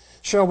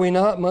 Shall we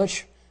not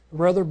much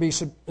rather be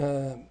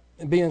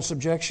in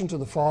subjection to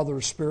the Father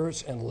of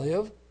spirits and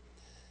live?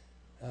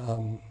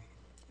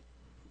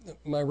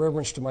 My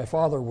reverence to my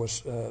father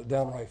was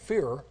downright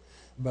fear,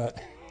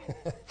 but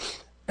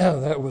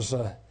that was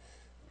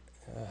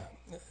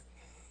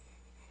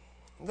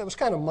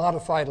kind of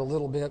modified a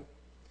little bit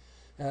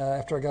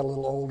after I got a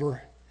little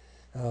older.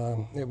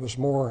 It was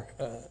more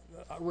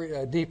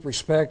a deep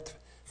respect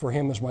for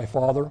him as my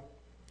father.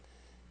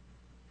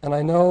 And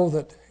I know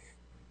that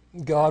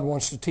God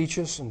wants to teach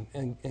us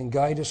and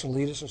guide us and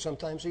lead us, and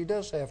sometimes He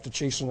does have to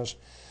chasten us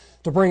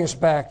to bring us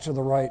back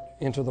to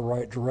into the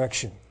right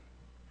direction.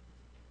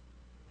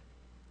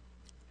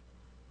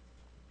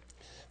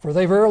 For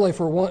they verily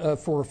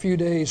for a few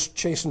days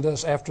chastened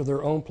us after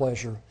their own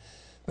pleasure,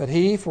 but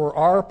He for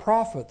our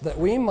profit, that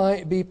we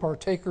might be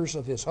partakers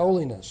of His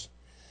holiness.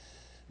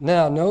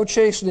 Now no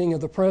chastening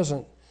of the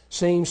present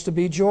seems to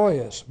be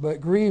joyous,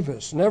 but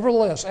grievous.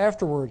 Nevertheless,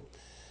 afterward,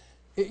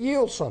 it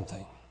yields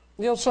something.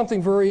 It yields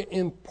something very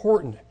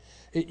important.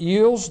 It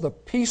yields the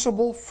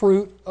peaceable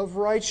fruit of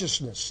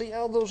righteousness. See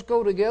how those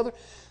go together?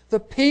 The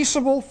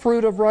peaceable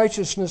fruit of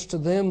righteousness to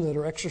them that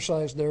are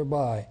exercised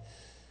thereby.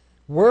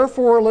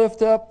 Wherefore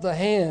lift up the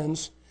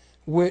hands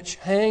which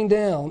hang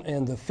down,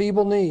 and the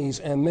feeble knees,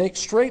 and make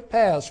straight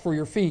paths for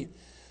your feet,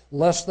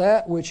 lest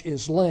that which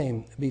is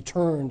lame be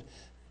turned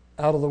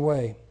out of the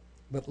way,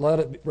 but let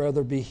it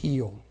rather be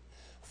healed.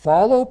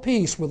 Follow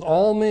peace with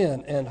all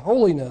men, and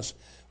holiness,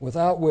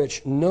 without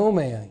which no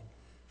man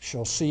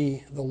shall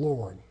see the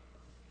Lord.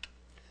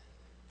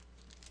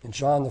 In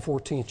John the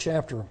 14th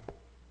chapter,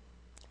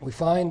 we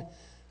find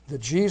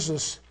that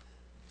Jesus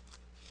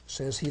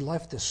says He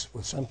left us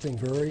with something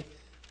very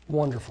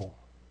wonderful.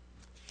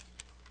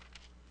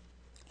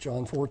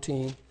 John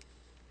 14,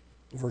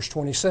 verse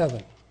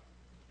 27.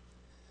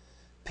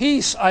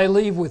 Peace I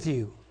leave with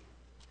you.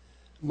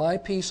 My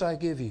peace I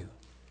give you.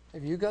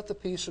 Have you got the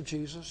peace of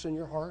Jesus in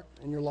your heart,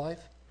 in your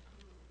life?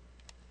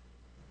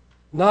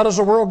 Not as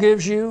the world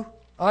gives you,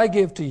 I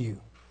give to you.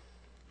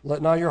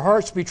 Let not your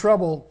hearts be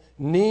troubled,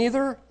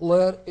 neither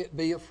let it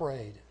be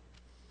afraid.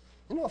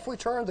 You know, if we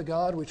turn to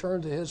God, we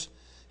turn to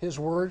His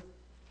Word,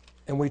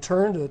 and we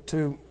turn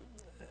to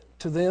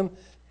them,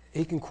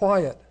 He can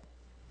quiet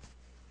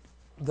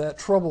that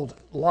troubled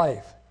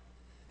life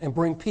and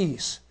bring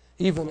peace,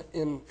 even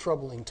in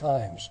troubling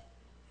times.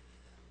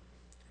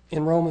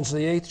 In Romans the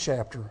 8th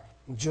chapter,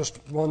 just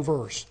one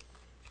verse.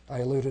 I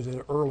alluded to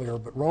it earlier,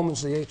 but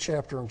Romans the 8th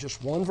chapter, in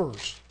just one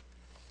verse.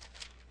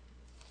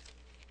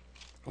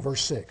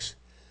 Verse 6.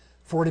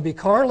 For to be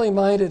carnally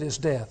minded is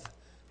death,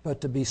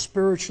 but to be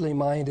spiritually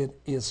minded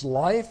is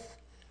life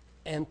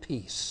and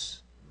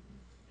peace.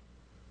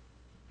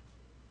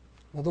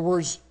 In other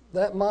words,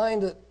 that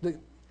mind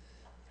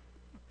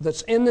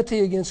that's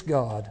enmity against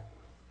God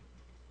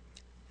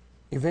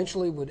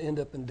eventually would end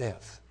up in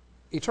death.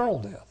 eternal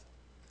death.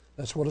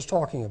 That's what it's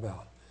talking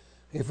about.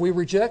 If we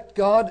reject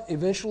God,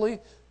 eventually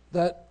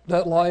that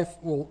life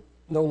will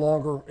no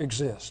longer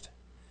exist.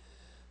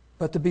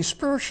 But to be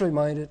spiritually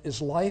minded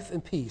is life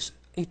and peace,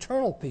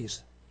 eternal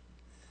peace,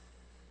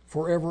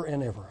 forever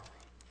and ever.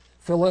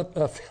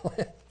 Philippians,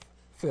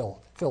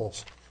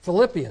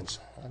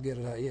 I'll get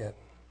it out yet.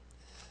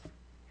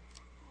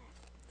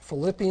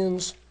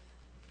 Philippians,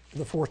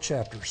 the 4th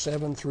chapter,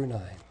 7 through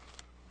 9.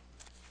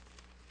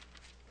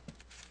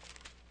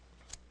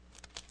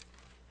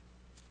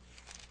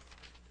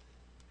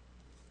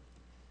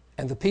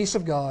 And the peace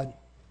of God,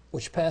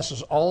 which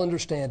passes all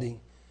understanding,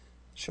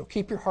 shall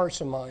keep your hearts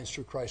and minds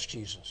through Christ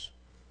Jesus.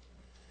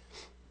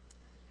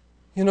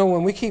 You know,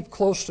 when we keep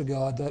close to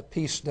God, that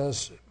peace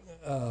does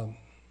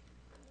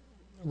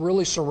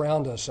really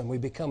surround us, and we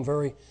become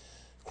very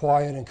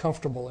quiet and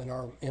comfortable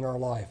in our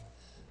life.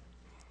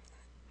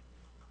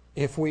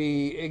 If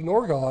we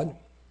ignore God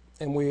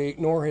and we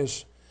ignore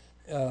His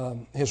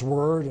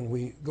Word and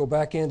we go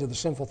back into the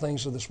sinful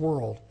things of this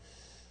world,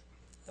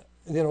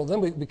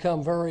 then we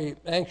become very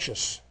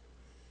anxious.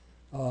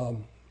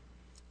 And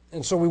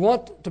so we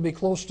want to be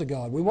close to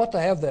God. We want to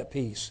have that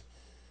peace.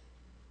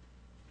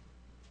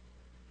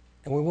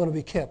 And we want to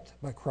be kept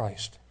by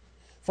Christ.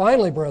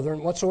 Finally,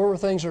 brethren, whatsoever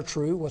things are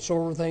true,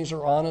 whatsoever things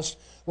are honest,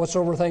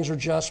 whatsoever things are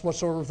just,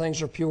 whatsoever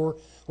things are pure,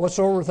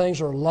 whatsoever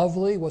things are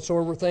lovely,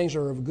 whatsoever things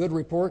are of good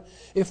report,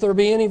 if there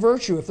be any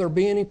virtue, if there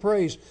be any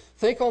praise,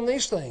 think on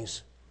these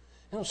things.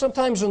 You know,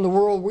 sometimes in the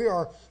world we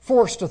are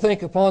forced to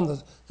think upon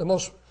the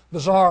most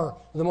bizarre,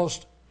 the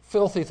most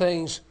filthy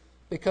things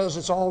because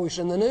it's always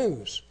in the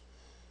news.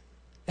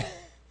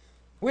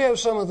 We have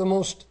some of the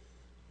most...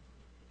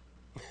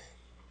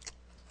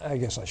 I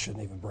guess I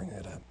shouldn't even bring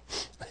that up.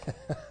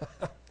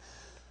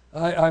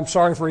 I'm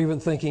sorry for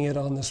even thinking it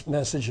on this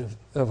message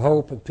of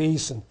hope and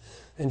peace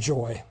and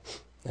joy.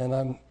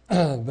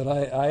 But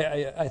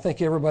I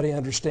think everybody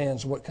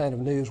understands what kind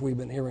of news we've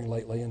been hearing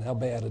lately and how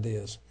bad it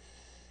is.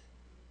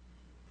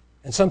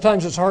 And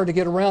sometimes it's hard to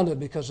get around it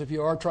because if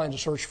you are trying to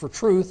search for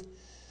truth,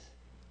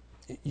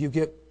 you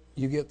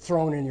get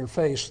thrown in your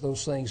face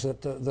those things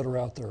that are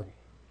out there.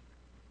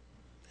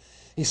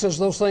 He says,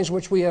 those things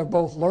which we have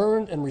both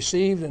learned and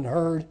received and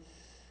heard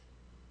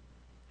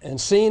and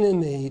seen in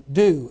me,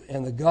 do,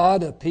 and the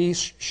God of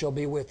peace shall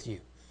be with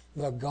you.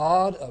 The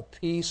God of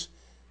peace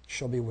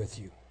shall be with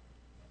you.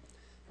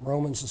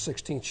 Romans, the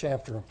 16th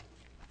chapter.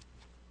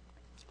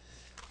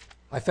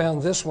 I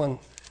found this one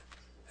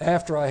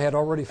after I had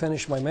already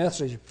finished my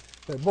message,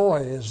 but boy,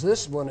 is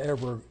this one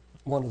ever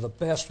one of the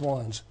best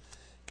ones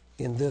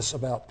in this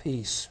about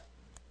peace.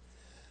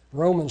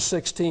 Romans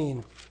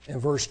 16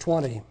 and verse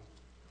 20.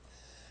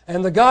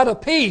 And the God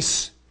of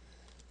peace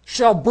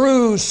shall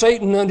bruise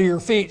Satan under your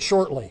feet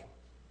shortly.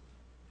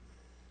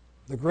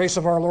 The grace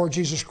of our Lord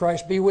Jesus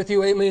Christ be with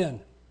you.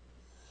 Amen.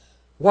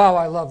 Wow,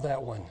 I love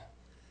that one.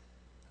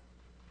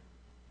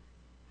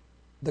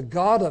 The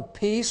God of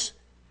peace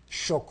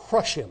shall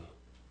crush him,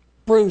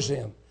 bruise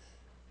him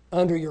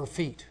under your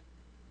feet.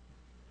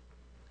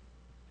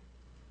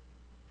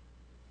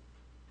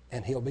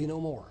 And he'll be no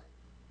more.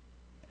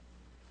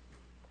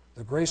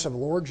 The grace of the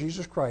Lord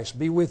Jesus Christ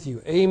be with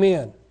you.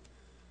 Amen.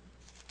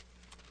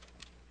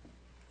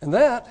 And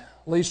that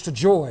leads to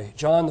joy,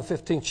 John the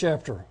 15th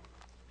chapter.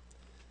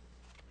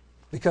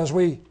 Because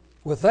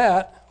with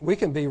that, we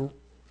can be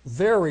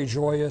very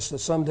joyous that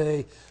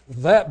someday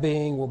that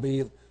being will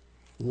be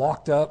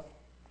locked up,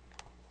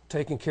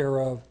 taken care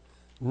of,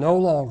 no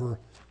longer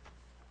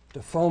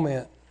to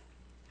foment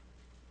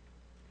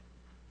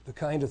the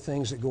kind of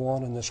things that go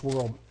on in this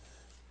world.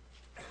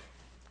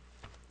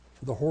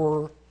 The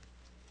horror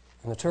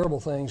and the terrible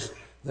things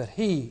that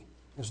He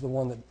is the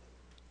one that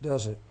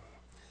does it.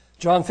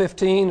 John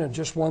 15, and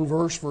just one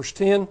verse, verse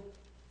 10.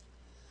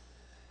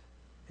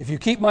 If you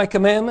keep my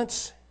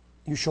commandments,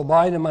 you shall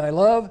abide in my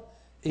love,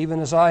 even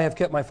as I have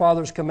kept my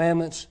Father's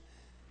commandments.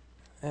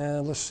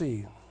 And let's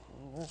see.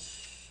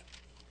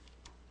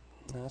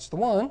 That's the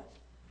one.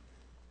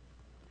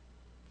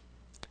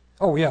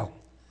 Oh, yeah.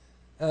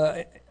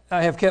 I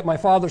have kept my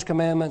Father's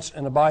commandments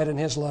and abide in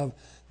His love.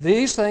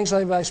 These things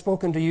have I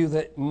spoken to you,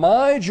 that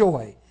my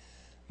joy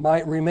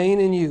might remain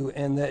in you,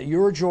 and that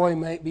your joy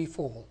might be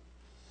full.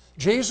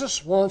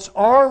 Jesus wants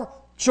our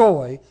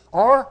joy,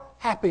 our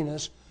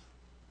happiness,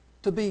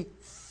 to be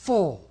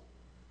full,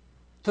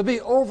 to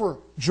be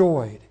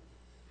overjoyed,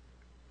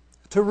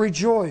 to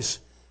rejoice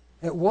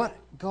at what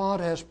God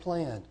has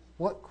planned,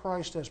 what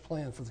Christ has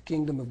planned for the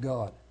kingdom of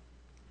God.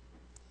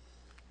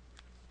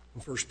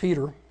 In 1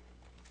 Peter,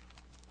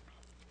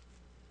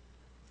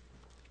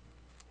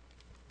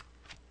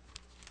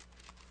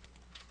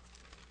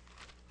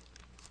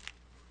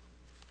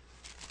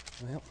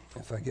 well,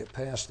 if I get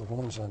past the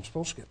ones I'm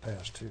supposed to get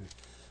past too.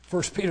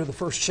 1 Peter, the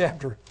 1st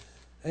chapter,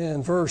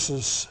 and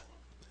verses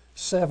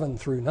 7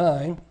 through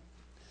 9.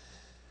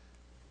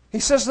 He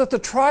says that the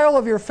trial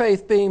of your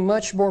faith being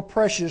much more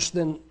precious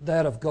than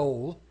that of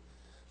gold,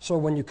 so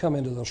when you come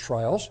into those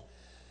trials,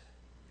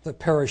 that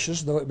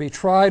perishes, though it be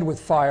tried with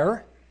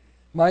fire,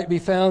 might be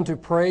found to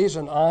praise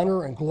and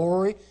honor and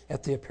glory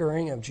at the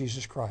appearing of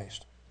Jesus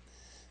Christ,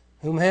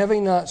 whom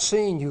having not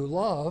seen you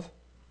love,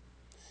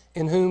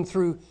 in whom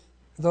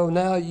though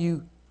now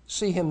you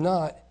see him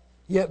not,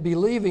 yet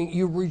believing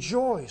you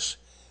rejoice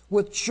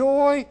with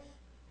joy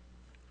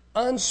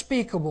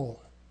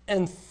unspeakable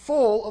and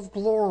full of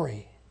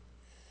glory,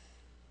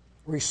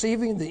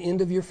 receiving the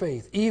end of your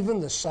faith, even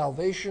the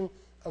salvation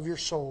of your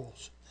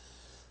souls.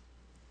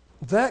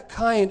 That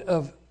kind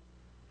of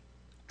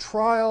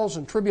trials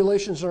and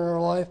tribulations in our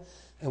life,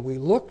 and we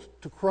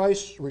look to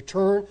Christ's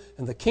return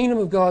and the kingdom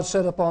of God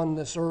set upon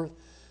this earth,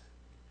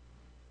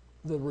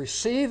 the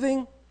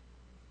receiving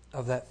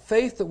of that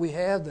faith that we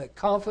had, that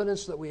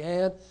confidence that we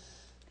had,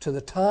 to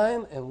the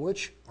time in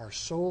which our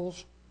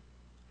souls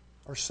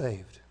are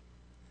saved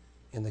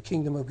in the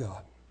kingdom of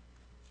God.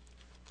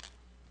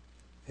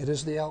 It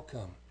is the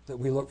outcome that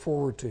we look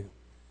forward to.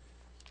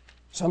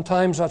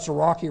 Sometimes that's a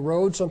rocky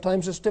road,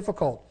 sometimes it's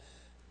difficult.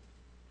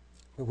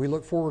 But we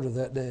look forward to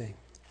that day.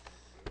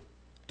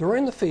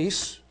 During the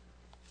feasts,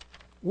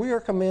 we are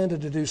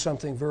commanded to do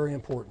something very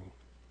important.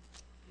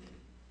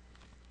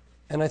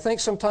 And I think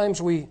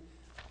sometimes we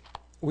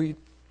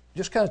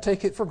just kind of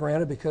take it for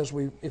granted because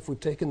if we've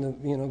taken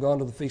gone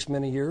to the feast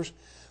many years,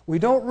 we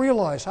don't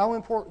realize how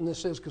important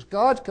this is because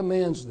God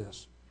commands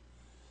this.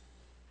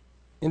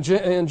 In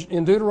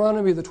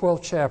Deuteronomy, the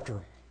 12th chapter,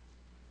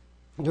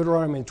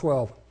 Deuteronomy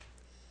 12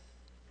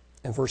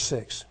 and verse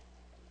 6,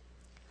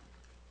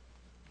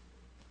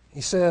 he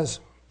says,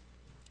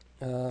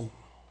 I'm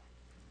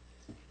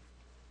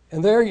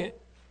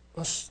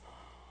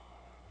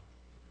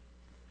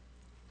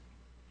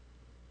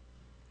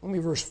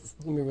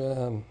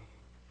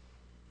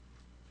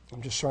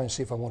just trying to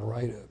see if I want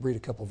to read a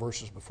couple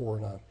verses before or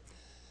not.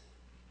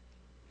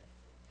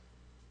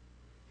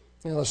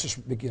 Let's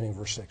just begin in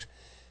verse 6.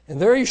 And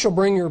there you shall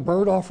bring your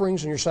burnt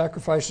offerings and your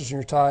sacrifices and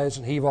your tithes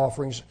and heave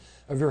offerings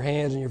of your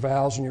hands and your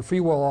vows and your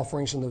freewill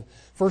offerings and the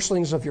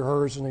firstlings of your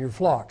herds and of your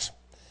flocks.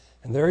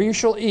 And there you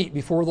shall eat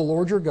before the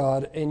Lord your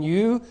God, and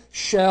you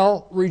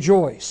shall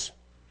rejoice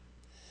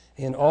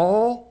in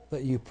all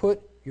that you put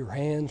your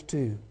hand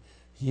to,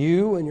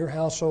 you and your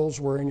households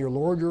wherein your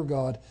Lord your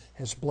God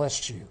has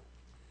blessed you.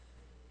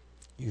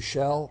 You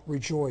shall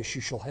rejoice.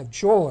 You shall have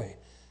joy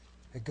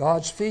at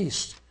God's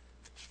feast.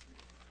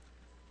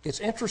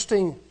 It's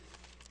interesting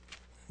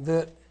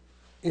that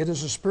it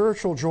is a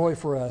spiritual joy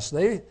for us.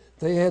 They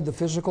had the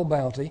physical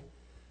bounty,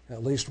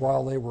 at least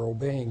while they were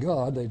obeying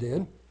God, they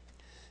did.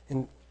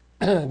 In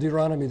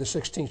Deuteronomy, the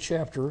 16th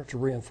chapter, to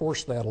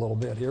reinforce that a little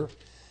bit here,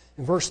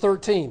 in verse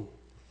 13,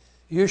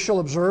 you shall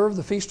observe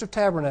the Feast of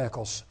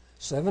Tabernacles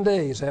 7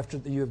 days after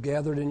that you have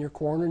gathered in your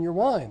corn and your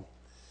wine,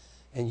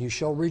 and you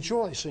shall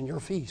rejoice in your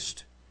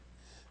feast.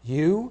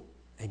 You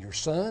and your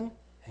son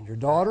and your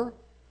daughter,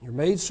 your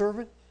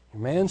maidservant,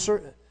 your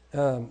manservant,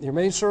 your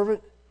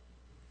maidservant,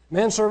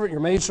 your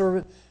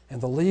maidservant,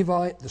 and the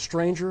Levite, the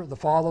stranger, the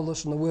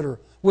fatherless, and the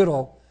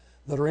widow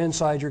that are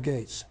inside your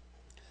gates.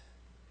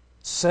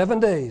 7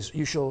 days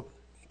you shall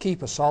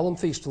keep a solemn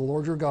feast to the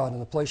Lord your God in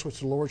the place which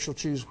the Lord shall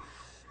choose,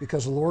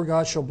 because the Lord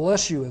God shall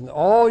bless you in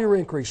all your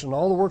increase and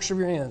all the works of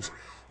your hands.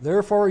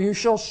 Therefore you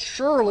shall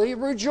surely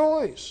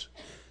rejoice.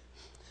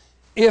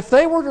 If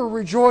they were to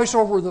rejoice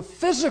over the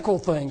physical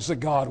things that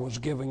God was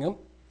giving them,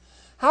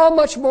 how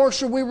much more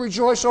should we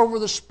rejoice over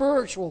the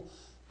spiritual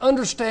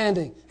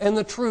understanding and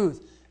the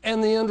truth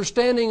and the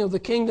understanding of the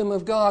kingdom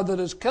of God that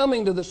is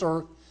coming to this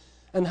earth?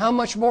 And how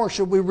much more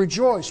should we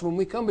rejoice when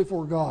we come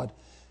before God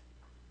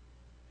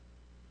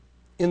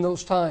in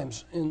those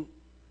times in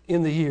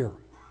the year?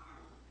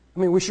 I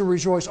mean, we should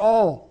rejoice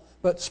all,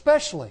 but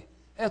especially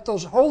at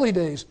those holy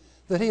days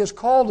that He has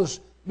called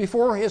us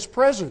before His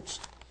presence.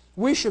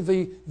 We should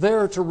be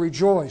there to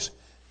rejoice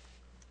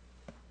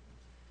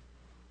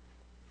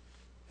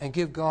and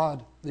give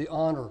God the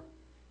honor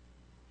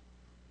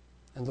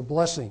and the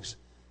blessings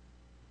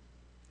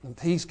that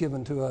He's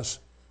given to us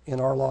in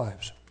our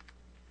lives.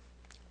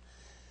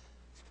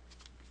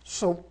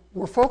 So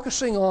we're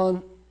focusing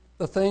on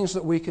the things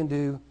that we can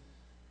do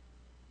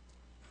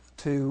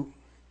to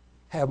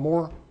have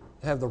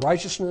the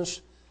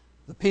righteousness,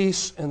 the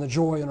peace, and the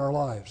joy in our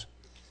lives.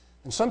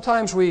 And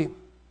sometimes we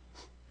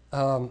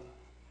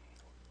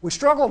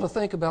struggle to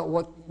think about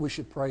what we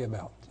should pray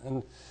about.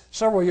 And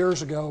several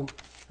years ago,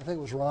 I think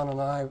it was Ron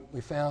and I,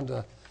 we found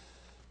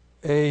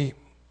it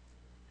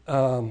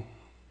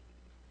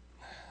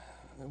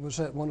was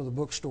at one of the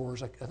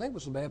bookstores. I think it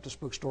was the Baptist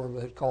bookstore,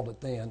 but they called it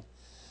then.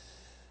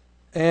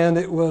 And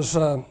it was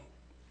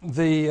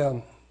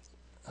the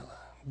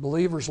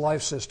Believer's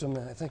Life System,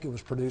 and I think it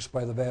was produced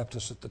by the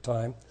Baptists at the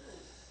time.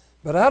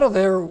 But out of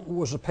there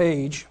was a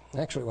page,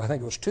 actually I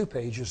think it was 2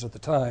 pages at the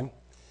time,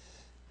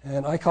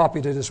 and I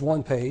copied it as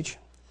 1 page.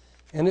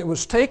 And it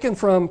was taken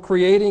from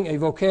Creating a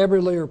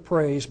Vocabulary of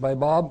Praise by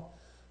Bob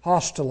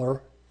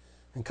Hostler,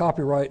 and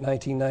copyright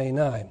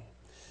 1999.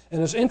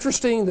 And it's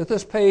interesting that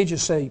this page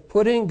is saying,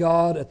 putting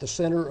God at the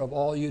center of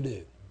all you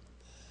do.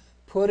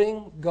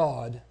 Putting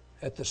God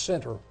at the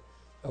center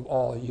of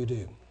all you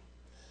do.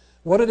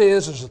 What it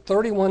is a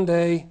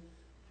 31-day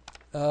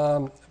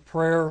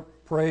prayer,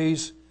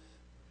 praise,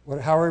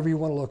 however you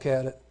want to look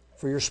at it,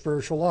 for your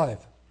spiritual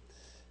life.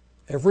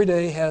 Every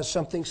day has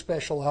something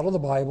special out of the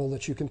Bible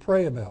that you can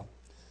pray about.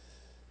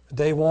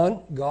 Day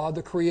 1, God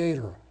the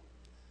Creator.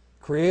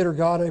 Creator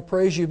God, I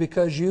praise you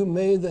because you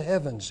made the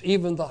heavens,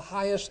 even the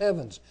highest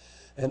heavens,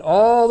 and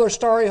all their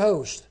starry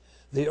host,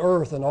 the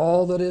earth and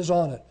all that is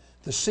on it,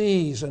 the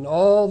seas and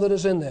all that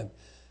is in them.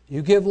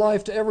 You give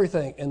life to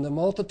everything, and the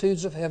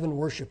multitudes of heaven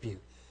worship you.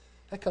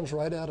 That comes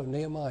right out of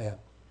Nehemiah,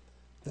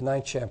 the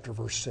 9th chapter,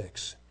 verse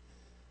 6.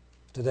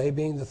 Today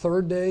being the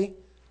 3rd day,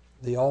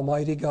 the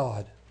Almighty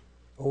God.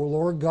 O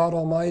Lord God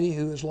Almighty,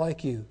 who is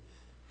like you?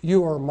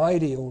 You are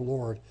mighty, O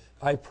Lord.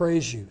 I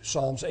praise you.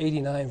 Psalms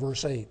 89,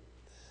 verse 8.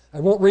 I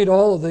won't read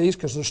all of these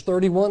because there's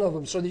 31 of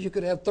them, so that you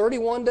could have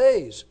 31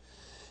 days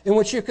in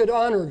which you could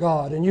honor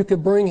God and you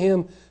could bring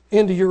Him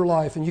into your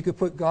life and you could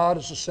put God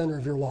as the center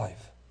of your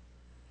life.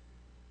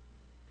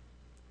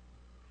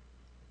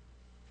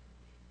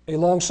 A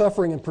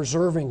long-suffering and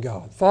preserving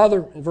God.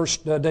 Father,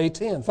 in day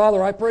 10,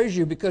 Father, I praise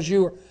you because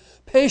you are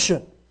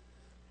patient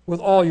with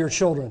all your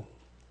children,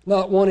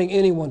 not wanting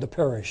anyone to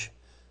perish,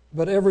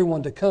 but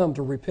everyone to come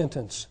to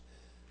repentance.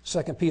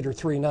 2 Peter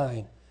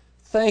 3:9.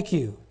 Thank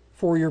you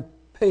for your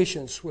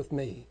patience with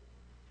me.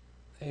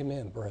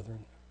 Amen, brethren.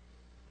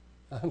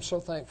 I'm so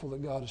thankful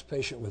that God is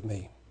patient with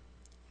me.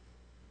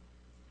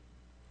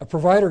 A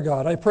provider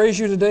God. I praise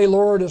you today,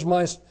 Lord, as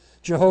my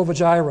Jehovah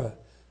Jireh,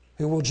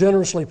 who will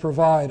generously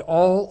provide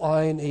all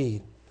I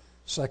need.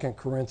 2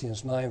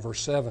 Corinthians 9,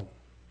 verse 7.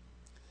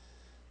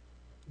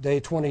 Day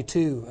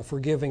 22, a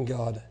forgiving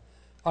God.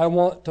 I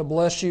want to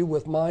bless you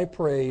with my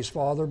praise,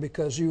 Father,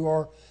 because you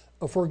are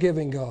a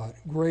forgiving God,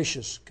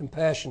 gracious,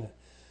 compassionate,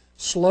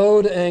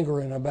 slow to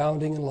anger and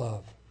abounding in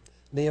love.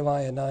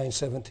 Nehemiah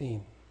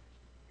 9:17.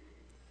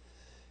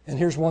 And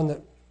here's one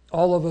that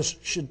all of us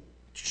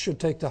should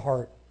take to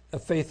heart, a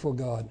faithful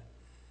God.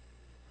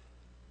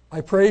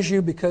 I praise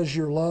you because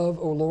your love,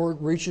 O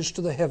Lord, reaches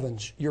to the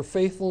heavens, your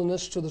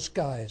faithfulness to the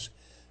skies.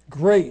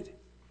 Great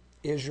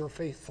is your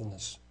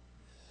faithfulness.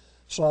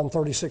 Psalm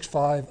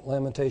 36:5,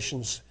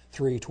 Lamentations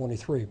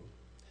 3:23.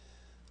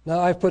 Now,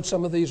 I've put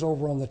some of these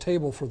over on the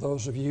table for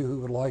those of you who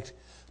would like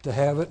to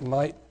have it and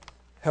might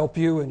help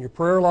you in your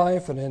prayer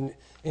life and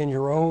in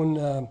your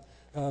own,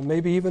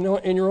 maybe even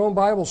in your own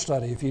Bible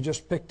study. If you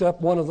just picked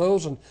up one of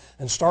those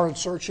and started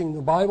searching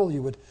the Bible,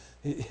 you would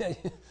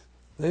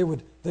they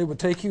would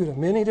take you to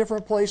many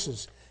different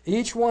places.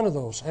 Each one of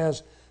those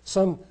has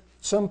some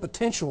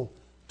potential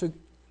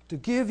to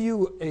give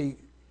you a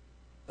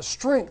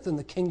strength in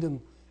the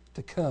kingdom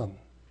to come.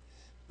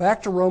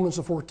 Back to Romans,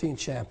 the 14th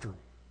chapter.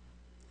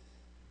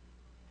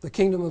 The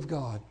kingdom of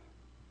God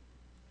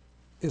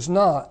is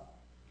not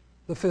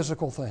the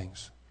physical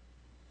things.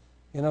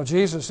 You know,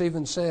 Jesus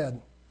even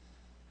said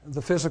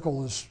the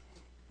physical is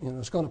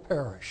going to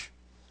perish.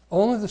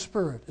 Only the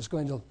Spirit is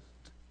going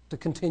to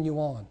continue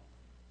on.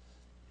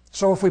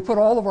 So if we put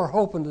all of our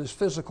hope into this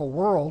physical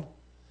world,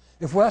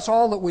 if that's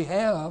all that we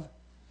have,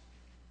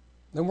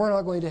 then we're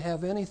not going to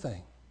have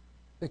anything,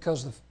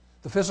 because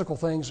the physical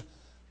things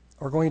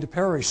are going to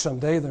perish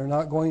someday. They're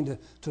not going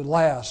to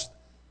last.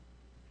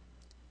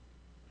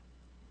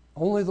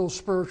 Only those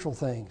spiritual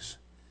things,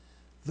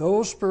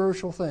 the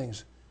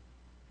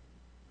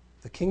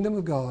kingdom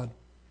of God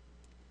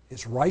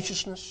is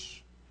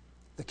righteousness.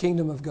 The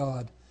kingdom of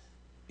God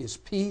is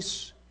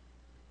peace.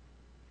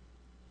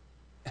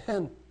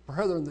 And,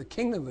 brethren, the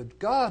kingdom of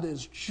God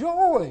is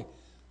joy.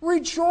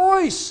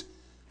 Rejoice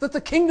that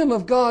the kingdom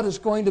of God is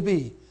going to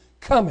be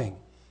coming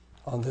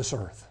on this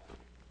earth.